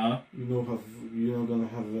 Uh-huh. You're not gonna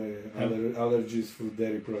have allergies for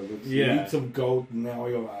dairy products. Yeah. You eat some goat, now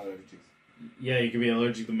you have allergies. Yeah, you could be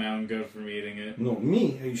allergic to mountain goat from eating it. No,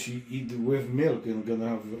 me, she eat with milk and gonna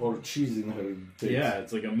have or cheese in her taste. Yeah,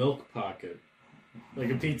 it's like a milk pocket. Like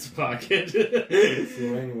a pizza pocket. So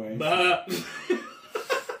anyway.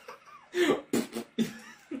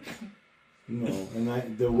 No,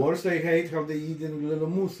 and the worst I hate how they eat in little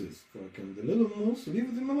mooses. Fucking the little moose,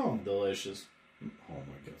 leave them alone. Delicious. Oh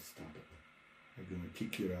my god, stop it. I'm gonna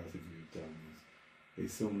kick your ass if you tell me this.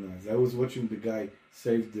 It's so nice. I was watching the guy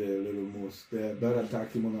save the little moose. The bear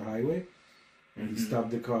attacked him on the highway and he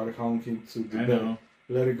stopped the car honking to the bear.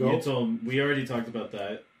 Let it go. We already talked about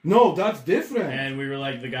that. No, that's different. And we were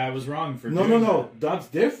like, the guy was wrong for No, doing that. that's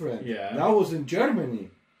different. Yeah. That was in Germany.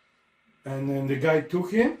 And then the guy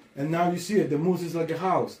took him, and now you see it. The moose is like a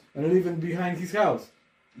house, and living behind his house.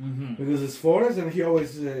 Mm-hmm. Because it's forest, and he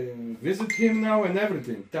always visit him now and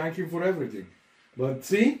everything. Thank him for everything. But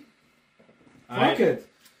see? Fuck it.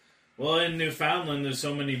 Well, in Newfoundland, there's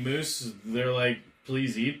so many moose, they're like,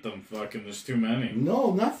 please eat them. Fucking, there's too many.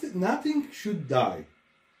 No, nothing should die.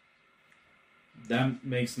 That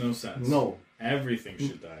makes no sense. No. Everything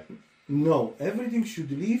should die. No, everything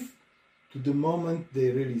should live to the moment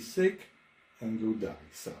they're really sick and go die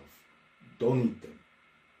self. Don't eat them.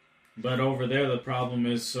 But over there, the problem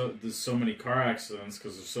is there's so many car accidents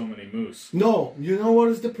because there's so many moose. No, you know what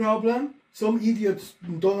is the problem? Some idiots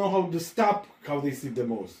don't know how to stop how they see the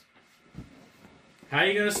moose. How are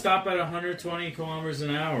you going to stop at 120 kilometers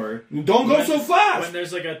an hour? Don't go so fast! When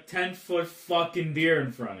there's like a 10-foot fucking deer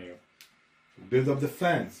in front of you. Build up the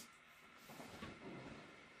fence.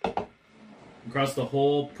 Across the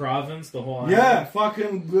whole province, the whole island? Yeah,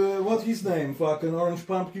 fucking, what's his name? Fucking Orange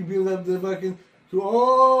Pumpkin build up the fucking, to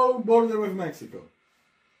all border with Mexico.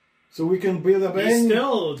 So we can build up He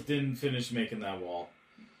still didn't finish making that wall.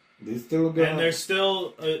 They still got... And there's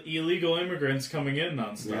still illegal immigrants coming in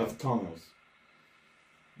non-stop. They have tunnels.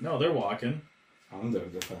 No, they're walking. Under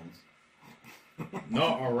the fence.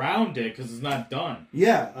 No, around it, because it's not done.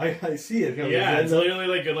 Yeah, I see it. Yeah, it's literally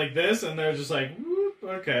like this, and they're just like, whoop,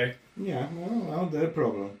 okay. Yeah, well, their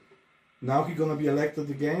problem. Now he's gonna be elected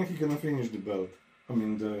again, he's gonna finish the belt. I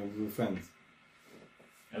mean, the fence.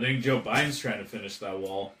 I think Joe Biden's trying to finish that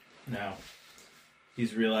wall now.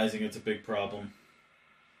 He's realizing it's a big problem.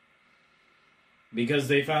 Because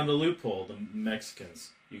they found a loophole, the Mexicans.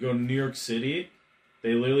 You go to New York City,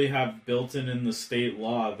 they literally have built in the state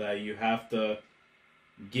law that you have to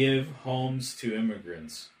give homes to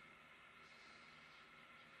immigrants.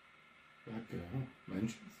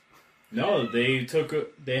 Mansions? No,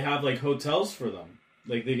 they have like hotels for them.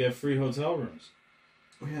 Like they get free hotel rooms.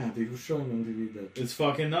 Oh yeah, they were showing on TV that It's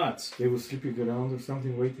fucking nuts. they were sleeping around or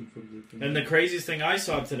something waiting for the thing. And the craziest thing I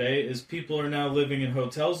saw today is people are now living in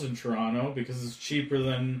hotels in Toronto because it's cheaper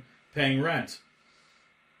than paying rent.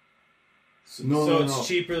 So it's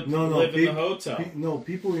cheaper to live in the hotel.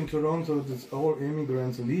 People in Toronto, all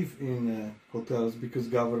immigrants live in hotels because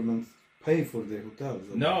government pay for their hotels.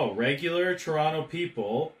 No, regular Toronto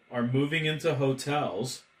people are moving into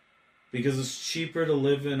hotels because it's cheaper to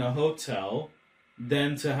live in a hotel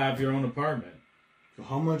than to have your own apartment. So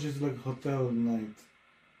how much is like hotel night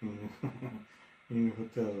in a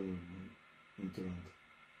hotel in Toronto?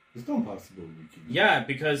 It's not possible. Yeah,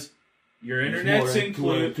 because your internet's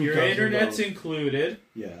included. Your internet's included.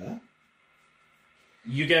 Yeah.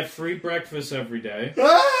 You get free breakfast every day.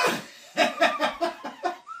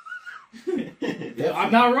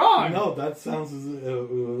 I'm not wrong. No, that sounds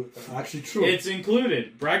actually true. It's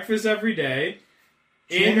included. Breakfast every day.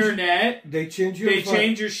 Internet. They change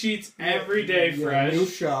your sheets every day, fresh. New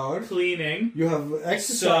shower. Cleaning. You have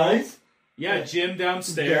exercise. Soap. Gym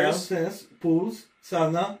downstairs. Pools.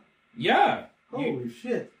 Sauna. Yeah. Holy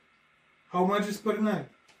shit. How much is per night?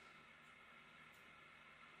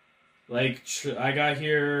 Like, I got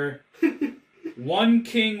here... One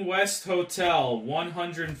King West Hotel,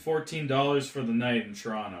 $114 for the night in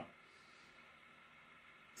Toronto.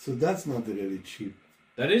 So that's not really cheap.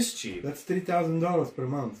 That is cheap. That's $3,000 per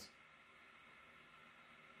month.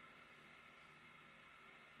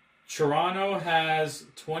 Toronto has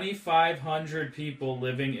 2,500 people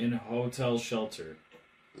living in hotel shelters.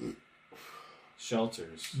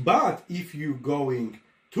 But if you're going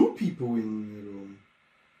 2 people in the room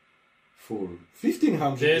for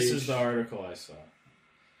 1,500 This each, is the article I saw.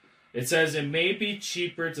 It says it may be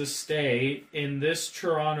cheaper to stay in this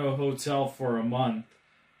Toronto hotel for a month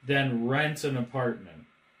than rent an apartment.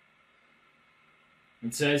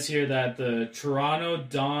 It says here that the Toronto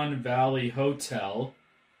Don Valley Hotel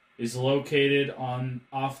is located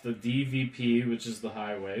off the DVP, which is the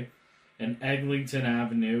highway, and Eglinton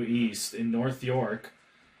Avenue East in North York,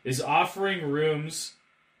 is offering rooms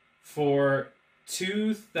for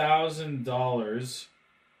 $2,000.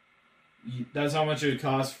 That's how much it would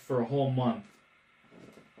cost for a whole month.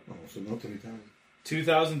 Oh, so not $3,000.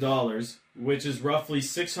 $2,000, which is roughly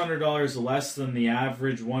 $600 less than the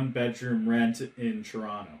average one-bedroom rent in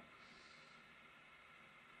Toronto.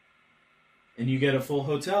 And you get a full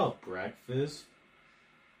hotel. Breakfast.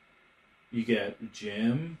 You get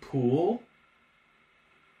gym, pool,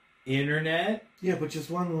 internet. Yeah, but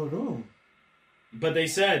just one more room. But they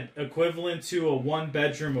said equivalent to a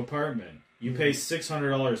one-bedroom apartment. You pay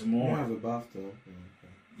 $600 more. You have a bathtub.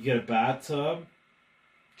 You get a bathtub.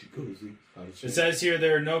 Jacuzzi. It says here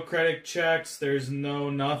there are no credit checks. There's no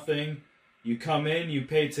nothing. You come in, you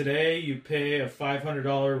pay today, you pay a $500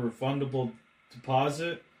 refundable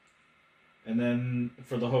deposit, and then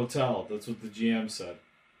for the hotel. That's what the GM said.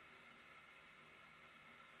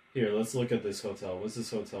 Here, let's look at this hotel. What's this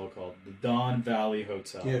hotel called? The Don Valley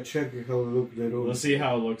Hotel. Yeah, check how it looks. Let's see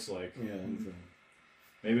how it looks like. Yeah.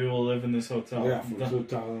 Maybe we'll live in this hotel. Yeah, for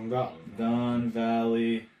 $2,000. Don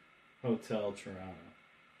Valley Hotel, Toronto.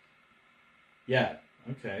 Yeah,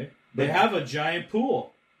 okay. They have a giant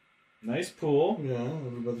pool. Nice pool. Yeah,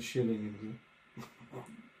 everybody's shilling in here.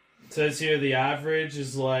 It says here the average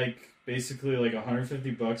is like basically like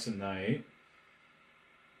 $150 a night.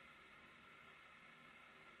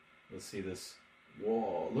 Let's see this.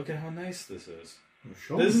 Whoa, look at how nice this is.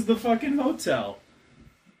 This is the fucking hotel.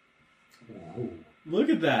 Whoa. Look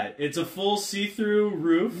at that. It's a full see-through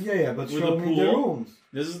roof. Yeah, but with show a me the pool. rooms.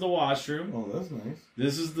 This is the washroom. Oh, that's nice.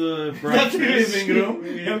 This is the That's breakfast. the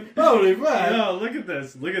living room. Holy man. No, look at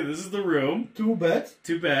this. Look at this. This is the room. 2 beds.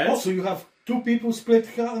 2 beds. Oh, so you have 2 people split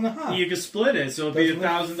half and a half. You can split it, so it'll be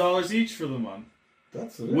 $1,000 each for the month.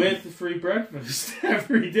 That's it. With free breakfast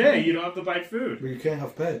every day. You don't have to buy food. But you can't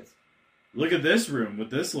have pets. Look at this room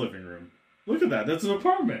with this living room. Look at that. That's an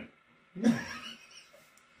apartment. Yeah.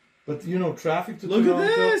 But you know, traffic to Look Toronto.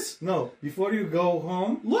 at this. No, before you go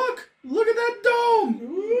home. Look at that dome.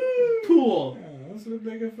 Woo. Pool. Yeah, that's a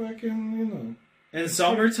big fucking, you know. And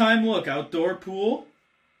summertime, look, outdoor pool.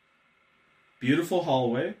 Beautiful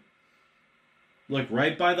hallway. Look,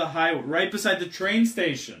 right by the highway, right beside the train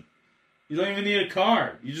station. You don't even need a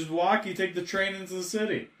car. You just walk, you take the train into the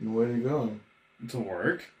city. And where are you going? To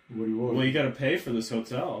work. What do you want? Well, you gotta pay for this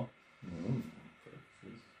hotel. Oh.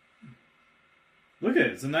 Look at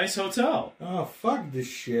it, it's a nice hotel. Oh, fuck this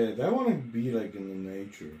shit. I want to be like in the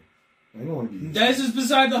nature. I don't want to be... This is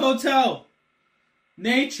beside the hotel.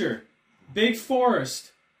 Nature. Big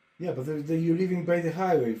forest. Yeah, but you're living by the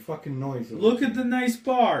highway. Fucking noise. Look at the nice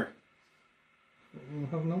bar. You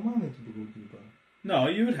have no money to go to the bar. No,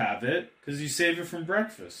 you would have it because you save it from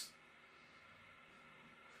breakfast.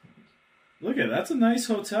 Look at that's a nice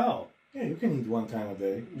hotel. Yeah, you can eat one time a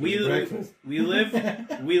day. We live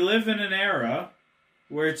in an era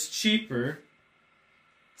where it's cheaper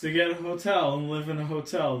to get a hotel and live in a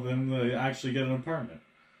hotel than to actually get an apartment.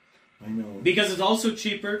 I know. Because it's also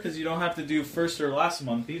cheaper because you don't have to do first or last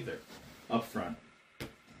month either, up front.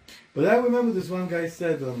 But I remember this one guy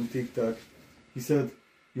said on TikTok, he said,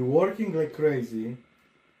 you're working like crazy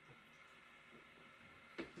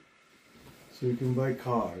so you can buy a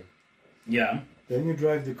car. Yeah. Then you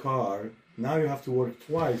drive the car. Now you have to work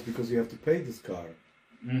twice because you have to pay this car.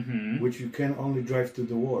 Mm-hmm. Which you can only drive to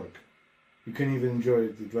the work. You can't even enjoy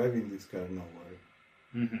the driving this car nowhere.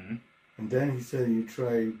 Mm-hmm. And then he said you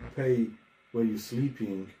try pay where you're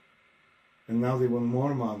sleeping. And now they want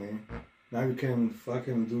more money. Now you can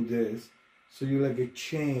fucking do this. So you're like a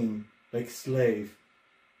chain, like slave.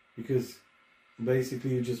 Because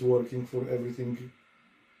basically you're just working for everything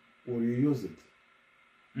where you use it.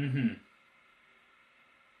 Mm-hmm.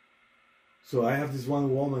 So I have this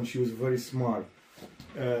one woman, she was very smart,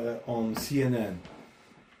 on CNN.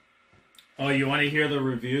 Oh, you want to hear the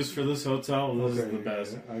reviews for this hotel? This is the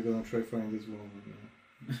best. Yeah. I'm going to try find this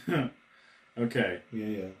woman. Okay.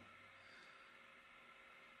 Yeah.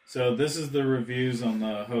 So this is the reviews on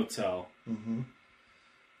the hotel. Mm-hmm.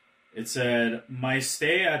 It said, my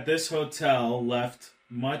stay at this hotel left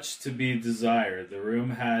much to be desired. The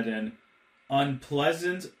room had an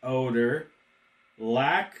unpleasant odor,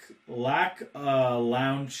 lack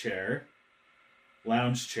lounge chair,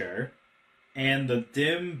 and the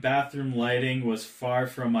dim bathroom lighting was far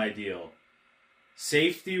from ideal.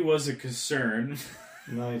 Safety was a concern.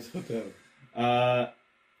 Nice hotel.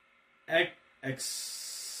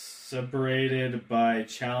 Exacerbated by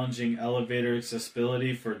challenging elevator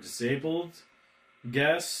accessibility for disabled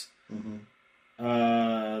guests. Mm-hmm.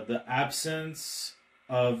 The absence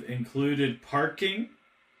of included parking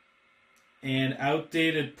and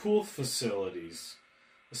outdated pool facilities,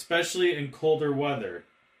 especially in colder weather.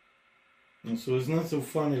 And so it's not so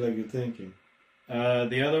funny like you're thinking.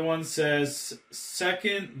 The other one says,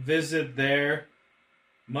 second visit there,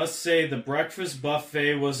 must say the breakfast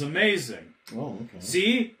buffet was amazing. Oh, okay.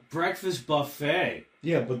 See? Breakfast buffet.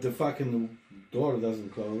 Yeah, but the fucking door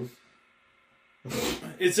doesn't close.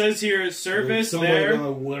 It says here, service Somebody there.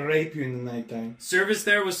 gonna rape you in the nighttime. Service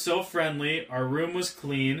there was so friendly. Our room was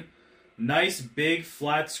clean. Nice big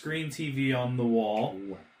flat screen TV on the wall.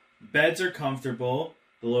 Wow. Beds are comfortable.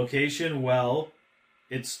 The location, well,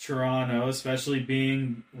 it's Toronto, especially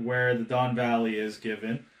being where the Don Valley is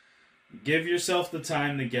given. Give yourself the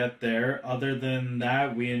time to get there. Other than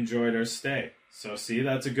that, we enjoyed our stay. So see,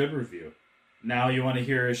 that's a good review. Now you want to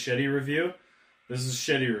hear a shitty review? This is a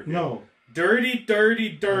shitty review. No. Dirty.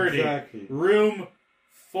 Exactly. Room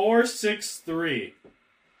 463.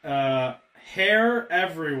 Hair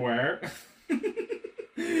everywhere.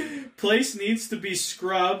 Place needs to be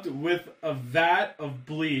scrubbed with a vat of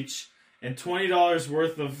bleach and $20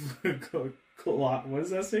 worth of what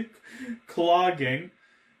does that say? Clogging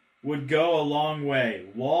would go a long way.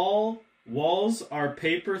 Walls are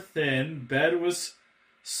paper thin. Bed was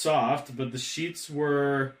soft, but the sheets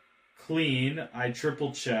were clean. I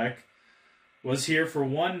triple check. Was here for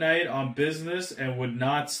one night on business and would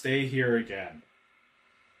not stay here again.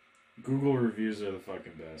 Google reviews are the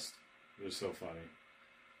fucking best. They're so funny.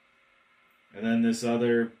 And then this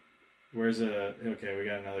other, okay, we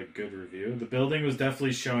got another good review. The building was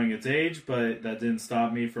definitely showing its age, but that didn't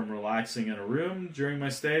stop me from relaxing in a room during my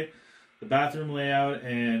stay. The bathroom layout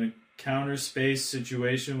and counter space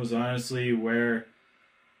situation was honestly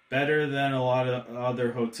better than a lot of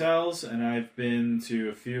other hotels, and I've been to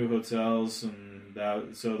a few hotels, and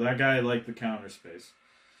that guy liked the counter space.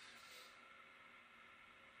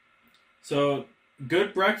 So,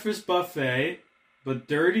 good breakfast buffet, but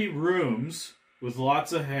dirty rooms with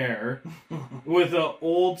lots of hair, with an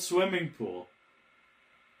old swimming pool.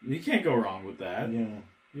 You can't go wrong with that.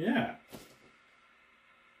 Yeah.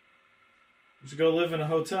 You should go live in a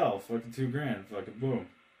hotel. Fucking $2,000. Fucking boom.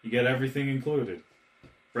 You get everything included.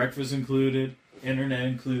 Breakfast included, internet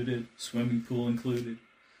included, swimming pool included.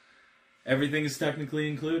 Everything is technically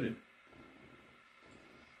included.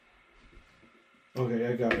 Okay,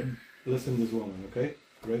 I got it. Listen to this woman, okay?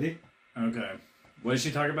 Ready? Okay. What did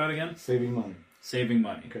she talk about again? Saving money. Saving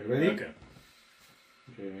money. Okay, ready? Okay.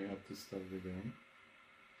 Okay, I have to start again.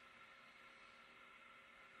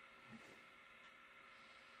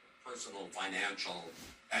 Personal financial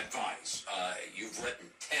advice. You've written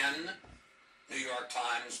 10 New York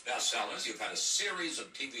Times bestsellers. You've had a series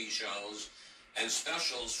of TV shows and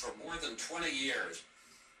specials for more than 20 years.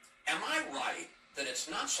 Am I right that it's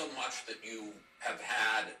not so much that you have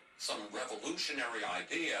had some revolutionary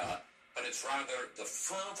idea, but it's rather the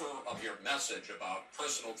fervor of your message about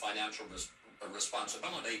personal financial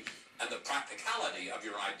responsibility and the practicality of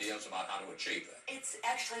your ideas about how to achieve it? It's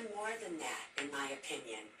actually more than that, in my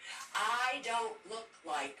opinion. I don't look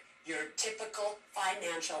like your typical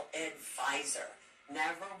financial advisor.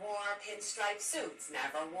 Never wore pinstripe suits,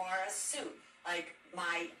 never wore a suit. Like,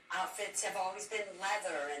 my outfits have always been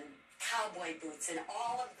leather and cowboy boots and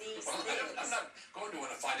all of these things. I'm not going to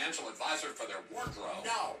a financial advisor for their wardrobe.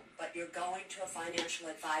 No, but you're going to a financial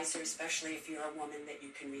advisor, especially if you're a woman that you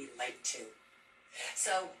can relate to.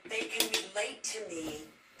 So they can relate to me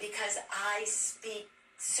because I speak,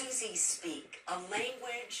 Susie speak, a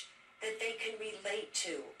language that they can relate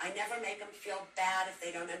to. I never make them feel bad if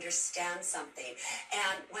they don't understand something.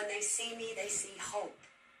 And when they see me, they see hope.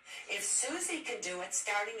 If Susie can do it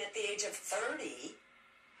starting at the age of 30,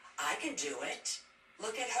 I can do it.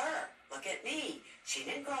 Look at her. Look at me. She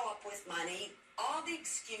didn't grow up with money. All the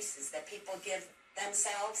excuses that people give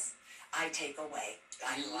themselves, I take away.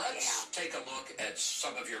 Let's take a look at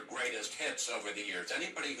some of your greatest hits over the years.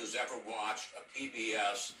 Anybody who's ever watched a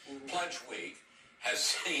PBS Pledge Week has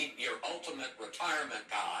seen your ultimate retirement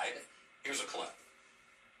guide. Here's a clip.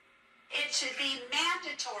 It should be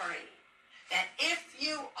mandatory that if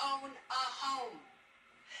you own a home,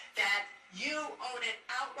 that you own it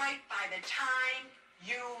outright by the time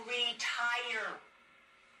you retire.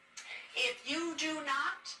 If you do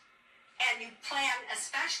not, and you plan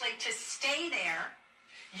especially to stay there,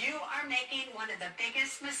 you are making one of the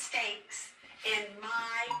biggest mistakes in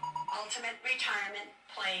my ultimate retirement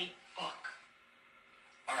playbook.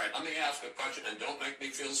 All right, let me ask a question, and don't make me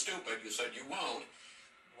feel stupid. You said you won't.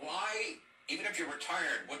 Why, even if you're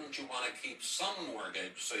retired, wouldn't you want to keep some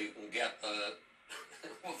mortgage so you can get the...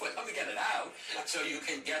 well, let me get it out, so you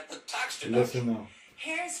can get the tax deduction? Listen now.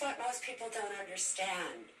 Here's what most people don't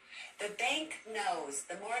understand. The bank knows,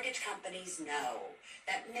 the mortgage companies know,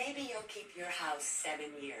 that maybe you'll keep your house 7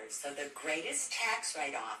 years. So the greatest tax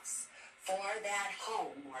write-offs for that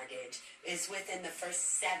home mortgage is within the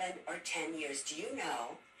first 7 or 10 years. Do you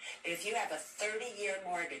know that if you have a 30-year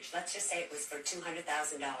mortgage, let's just say it was for $200,000,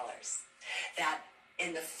 that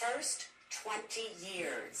in the first 20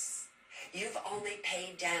 years, you've only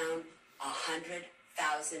paid down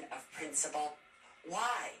 $100,000 of principal?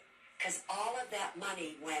 Why? Because all of that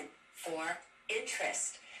money went for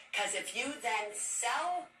interest. Because if you then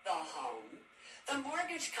sell the home, the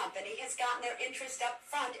mortgage company has gotten their interest up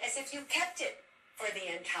front as if you kept it for the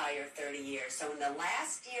entire 30 years. So in the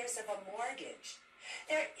last years of a mortgage,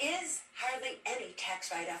 there is hardly any tax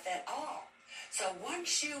write-off at all. So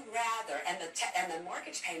once you rather, and the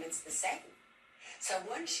mortgage payment's the same. So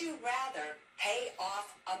once you rather pay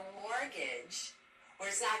off a mortgage where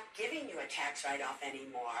it's not giving you a tax write-off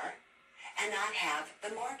anymore and not have the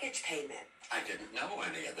mortgage payment. I didn't know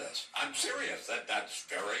any of this. I'm serious. That's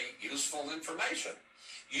very useful information.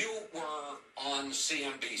 You were on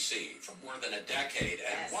CNBC for more than a decade,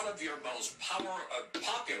 and Yes. one of your most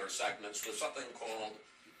popular segments was something called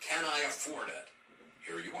Can I Afford It?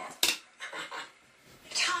 Here you are.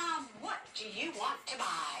 Tom, what do you want to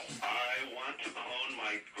buy? I want to clone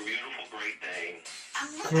my beautiful Great Dane.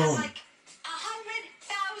 I'm looking Clone. like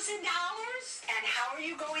 $100,000? And how are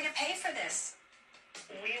you going to pay for this?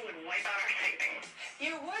 We would wipe out our savings.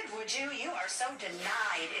 You would you? You are so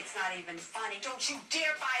denied. It's not even funny. Don't you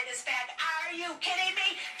dare buy this back. Are you kidding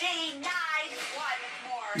me? Denied one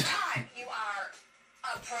more time. You are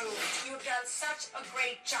approved. You've done such a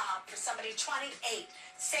great job for somebody 28,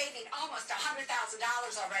 saving almost $100,000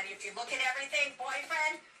 already. If you look at everything,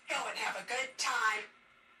 boyfriend, go and have a good time.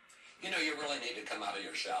 You know, you really need to come out of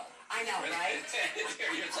your shell. I know, right?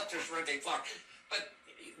 You're such a shrinking flower. But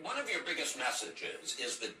one of your biggest messages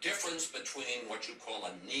is the difference between what you call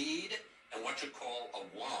a need and what you call a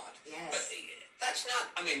want. Yes. But that's not,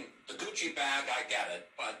 I mean, the Gucci bag, I get it,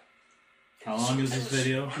 but... How long is this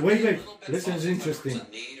video? Wait, listen, it's interesting.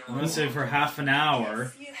 I'm gonna say for half an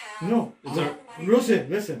hour. Yes, you have No, all the money.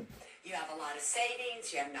 listen. You have a lot of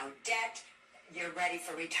savings. You have no debt. You're ready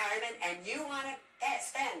for retirement, and you want to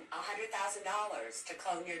spend $100,000 to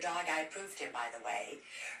clone your dog. I approved him, by the way.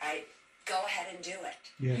 Right? Go ahead and do it.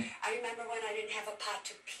 Yeah. I remember when I didn't have a pot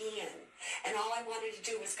to pee in, and all I wanted to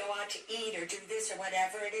do was go out to eat or do this or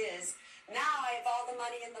whatever it is. Now I have all the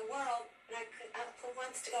money in the world, and who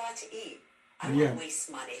wants to go out to eat? I Yeah. won't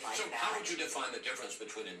waste money like So that. how would you define the difference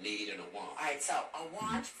between a need and a want? All right, so a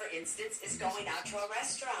want, for instance, is going out to a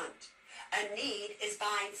restaurant. A need is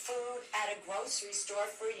buying food at a grocery store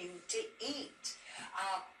for you to eat.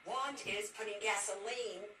 Want is putting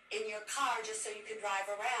gasoline in your car just so you can drive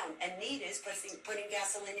around. A need is putting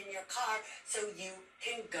gasoline in your car so you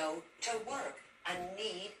can go to work. A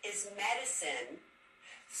need is medicine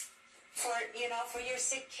for your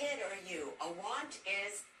sick kid or you. A want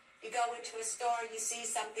is you go into a store, you see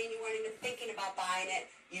something, you weren't even thinking about buying it.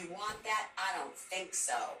 You want that? I don't think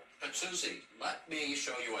so. But Susie, let me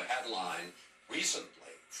show you a headline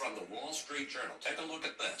recently from the Wall Street Journal. Take a look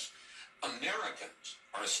at this. Americans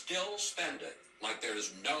are still spending like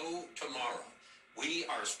there's no tomorrow. We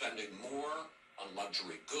are spending more on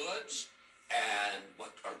luxury goods and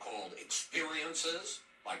what are called experiences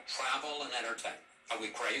like travel and entertainment. Are we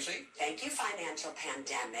crazy? Thank you, financial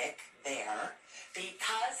pandemic there.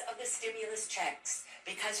 Because of the stimulus checks,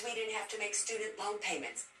 because we didn't have to make student loan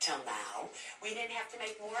payments till now, we didn't have to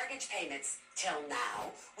make mortgage payments till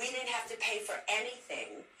now, we didn't have to pay for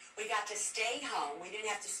anything. We got to stay home. We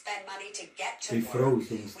didn't have to spend money to get to work.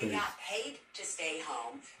 We got paid to stay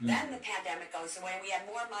home. Then the pandemic goes away. We had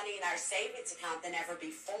more money in our savings account than ever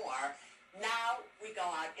before. Now we go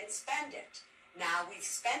out and spend it. Now we've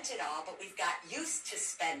spent it all, but we've got used to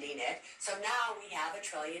spending it. So now we have $1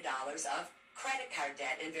 trillion of credit card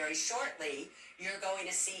debt. And very shortly, you're going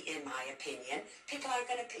to see, in my opinion, people aren't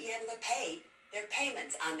going to be able to pay their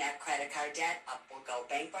payments on that credit card debt. Up will go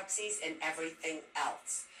bankruptcies and everything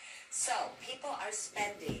else. So people are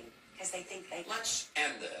spending because they think they... Let's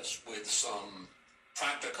end this with some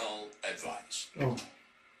practical advice. Oh.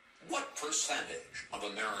 What percentage of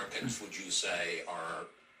Americans would you say are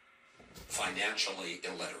financially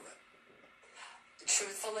illiterate?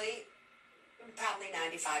 Truthfully, probably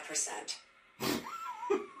 95%.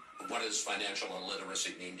 What does financial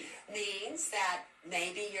illiteracy mean to you? Means that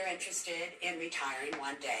maybe you're interested in retiring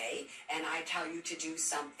one day, and I tell you to do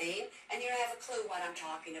something, and you don't have a clue what I'm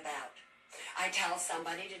talking about. I tell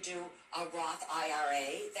somebody to do a Roth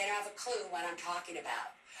IRA, they don't have a clue what I'm talking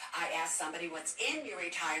about. I ask somebody what's in your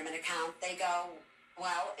retirement account, they go,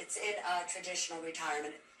 well, it's in a traditional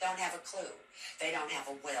retirement. Don't have a clue. They don't have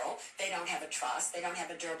a will. They don't have a trust. They don't have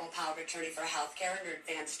a durable power of attorney for health care and an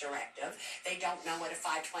advance directive. They don't know what a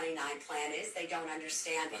 529 plan is. They don't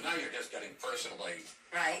understand. Well, now you're just getting personally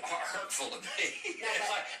hurtful to me. No,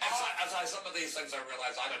 as I some of these things I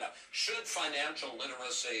realize, I don't know. Should financial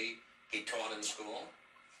literacy be taught in school?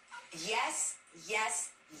 Yes, yes,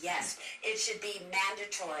 yes. It should be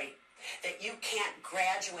mandatory. That you can't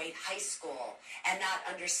graduate high school and not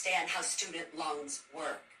understand how student loans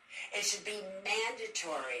work. It should be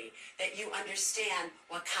mandatory that you understand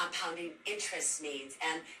what compounding interest means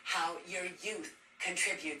and how your youth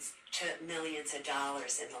contributes to millions of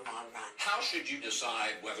dollars in the long run. How should you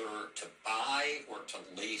decide whether to buy or to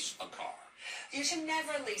lease a car? You should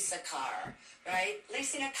never lease a car, right?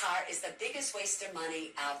 Leasing a car is the biggest waste of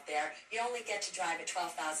money out there. You only get to drive it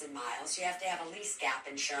 12,000 miles. You have to have a lease gap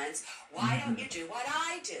insurance. Why don't you do what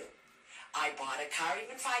I do? I bought a car,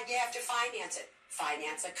 you have to finance it.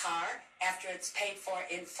 Finance a car after it's paid for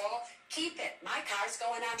in full. Keep it. My car's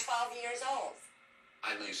going on 12 years old.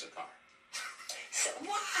 I lease a car. So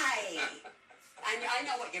why? I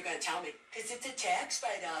know what you're going to tell me, because it's a tax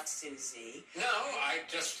write-off, Susie. No, I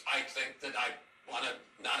think that I want to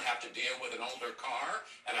not have to deal with an older car,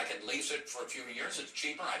 and I can lease it for a few years. It's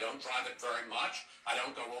cheaper. I don't drive it very much. I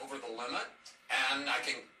don't go over the limit, and I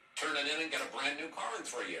can turn it in and get a brand new car in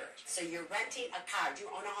 3 years. So you're renting a car. Do you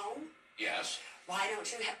own a home? Yes. Why don't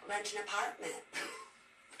you rent an apartment?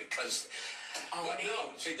 Because... But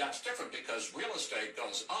no, see, that's different because real estate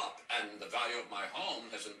goes up, and the value of my home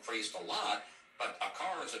has increased a lot. But a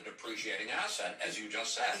car is a depreciating asset, as you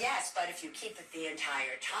just said. Yes, but if you keep it the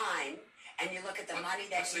entire time, and you look at the money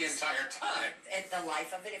that's the entire time. The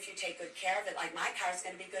life of it, if you take good care of it, like my car's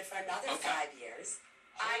going to be good for another 5 years.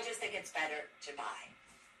 I just think it's better to buy.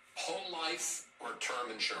 Whole life or term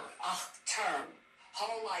insurance? Oh, term.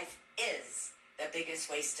 Whole life is the biggest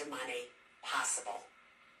waste of money possible.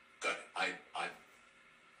 Good. I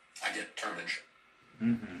get term insurance.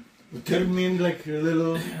 Mm-hmm. Term mean like a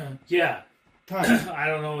little... Yeah. Time. I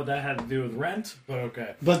don't know what that had to do with rent, but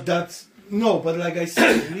okay. But that's... No, but like I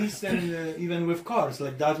said, at least and, even with cars,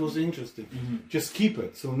 like that was interesting. Mm-hmm. Just keep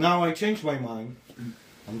it. So now I changed my mind.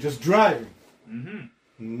 I'm just driving. Mm-hmm.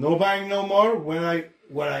 No buying no more. When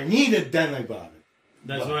I need it, then I bought it.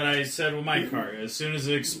 That's what I said with my car. As soon as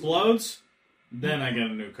it explodes, then I get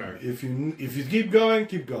a new car. If you keep going,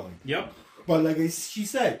 keep going. Yep. But like she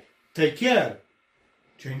said, take care.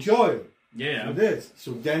 Change oil. Yeah. For this.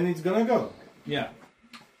 So then it's gonna go. Yeah.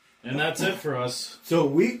 And that's it for us. So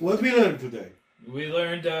what we learned today? We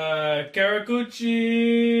learned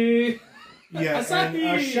Karakuchi. Yeah, and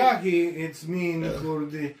Asahi. Asahi, it's mean for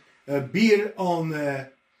the beer on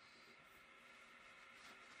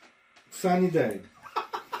sunny day.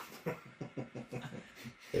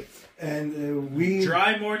 And we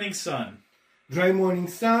Dry morning sun. dry morning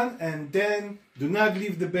sun, and then do not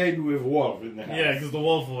leave the baby with wolf in the house. Yeah, because the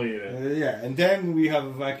wolf will eat it. Yeah, and then we have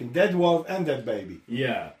a fucking dead wolf and dead baby,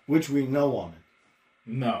 Yeah. which we know on it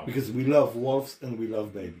No. because we love wolves and we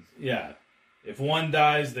love babies. Yeah. If one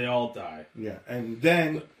dies, they all die. Yeah, and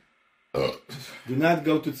then do not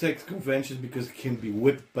go to sex conventions because it can be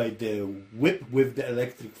whipped by the whip with the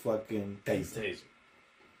electric fucking taser. Taser.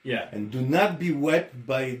 Yeah. And do not be wet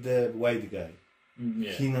by the white guy.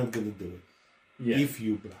 Yeah. He not gonna do it. Yeah. If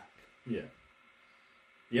you black. Yeah.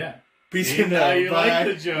 Yeah. Peace You and know out. you Bye. like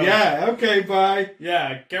the joke. Yeah, okay, bye.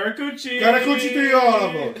 Yeah. Karakuchi. Karakuchi to you all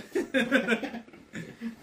of them.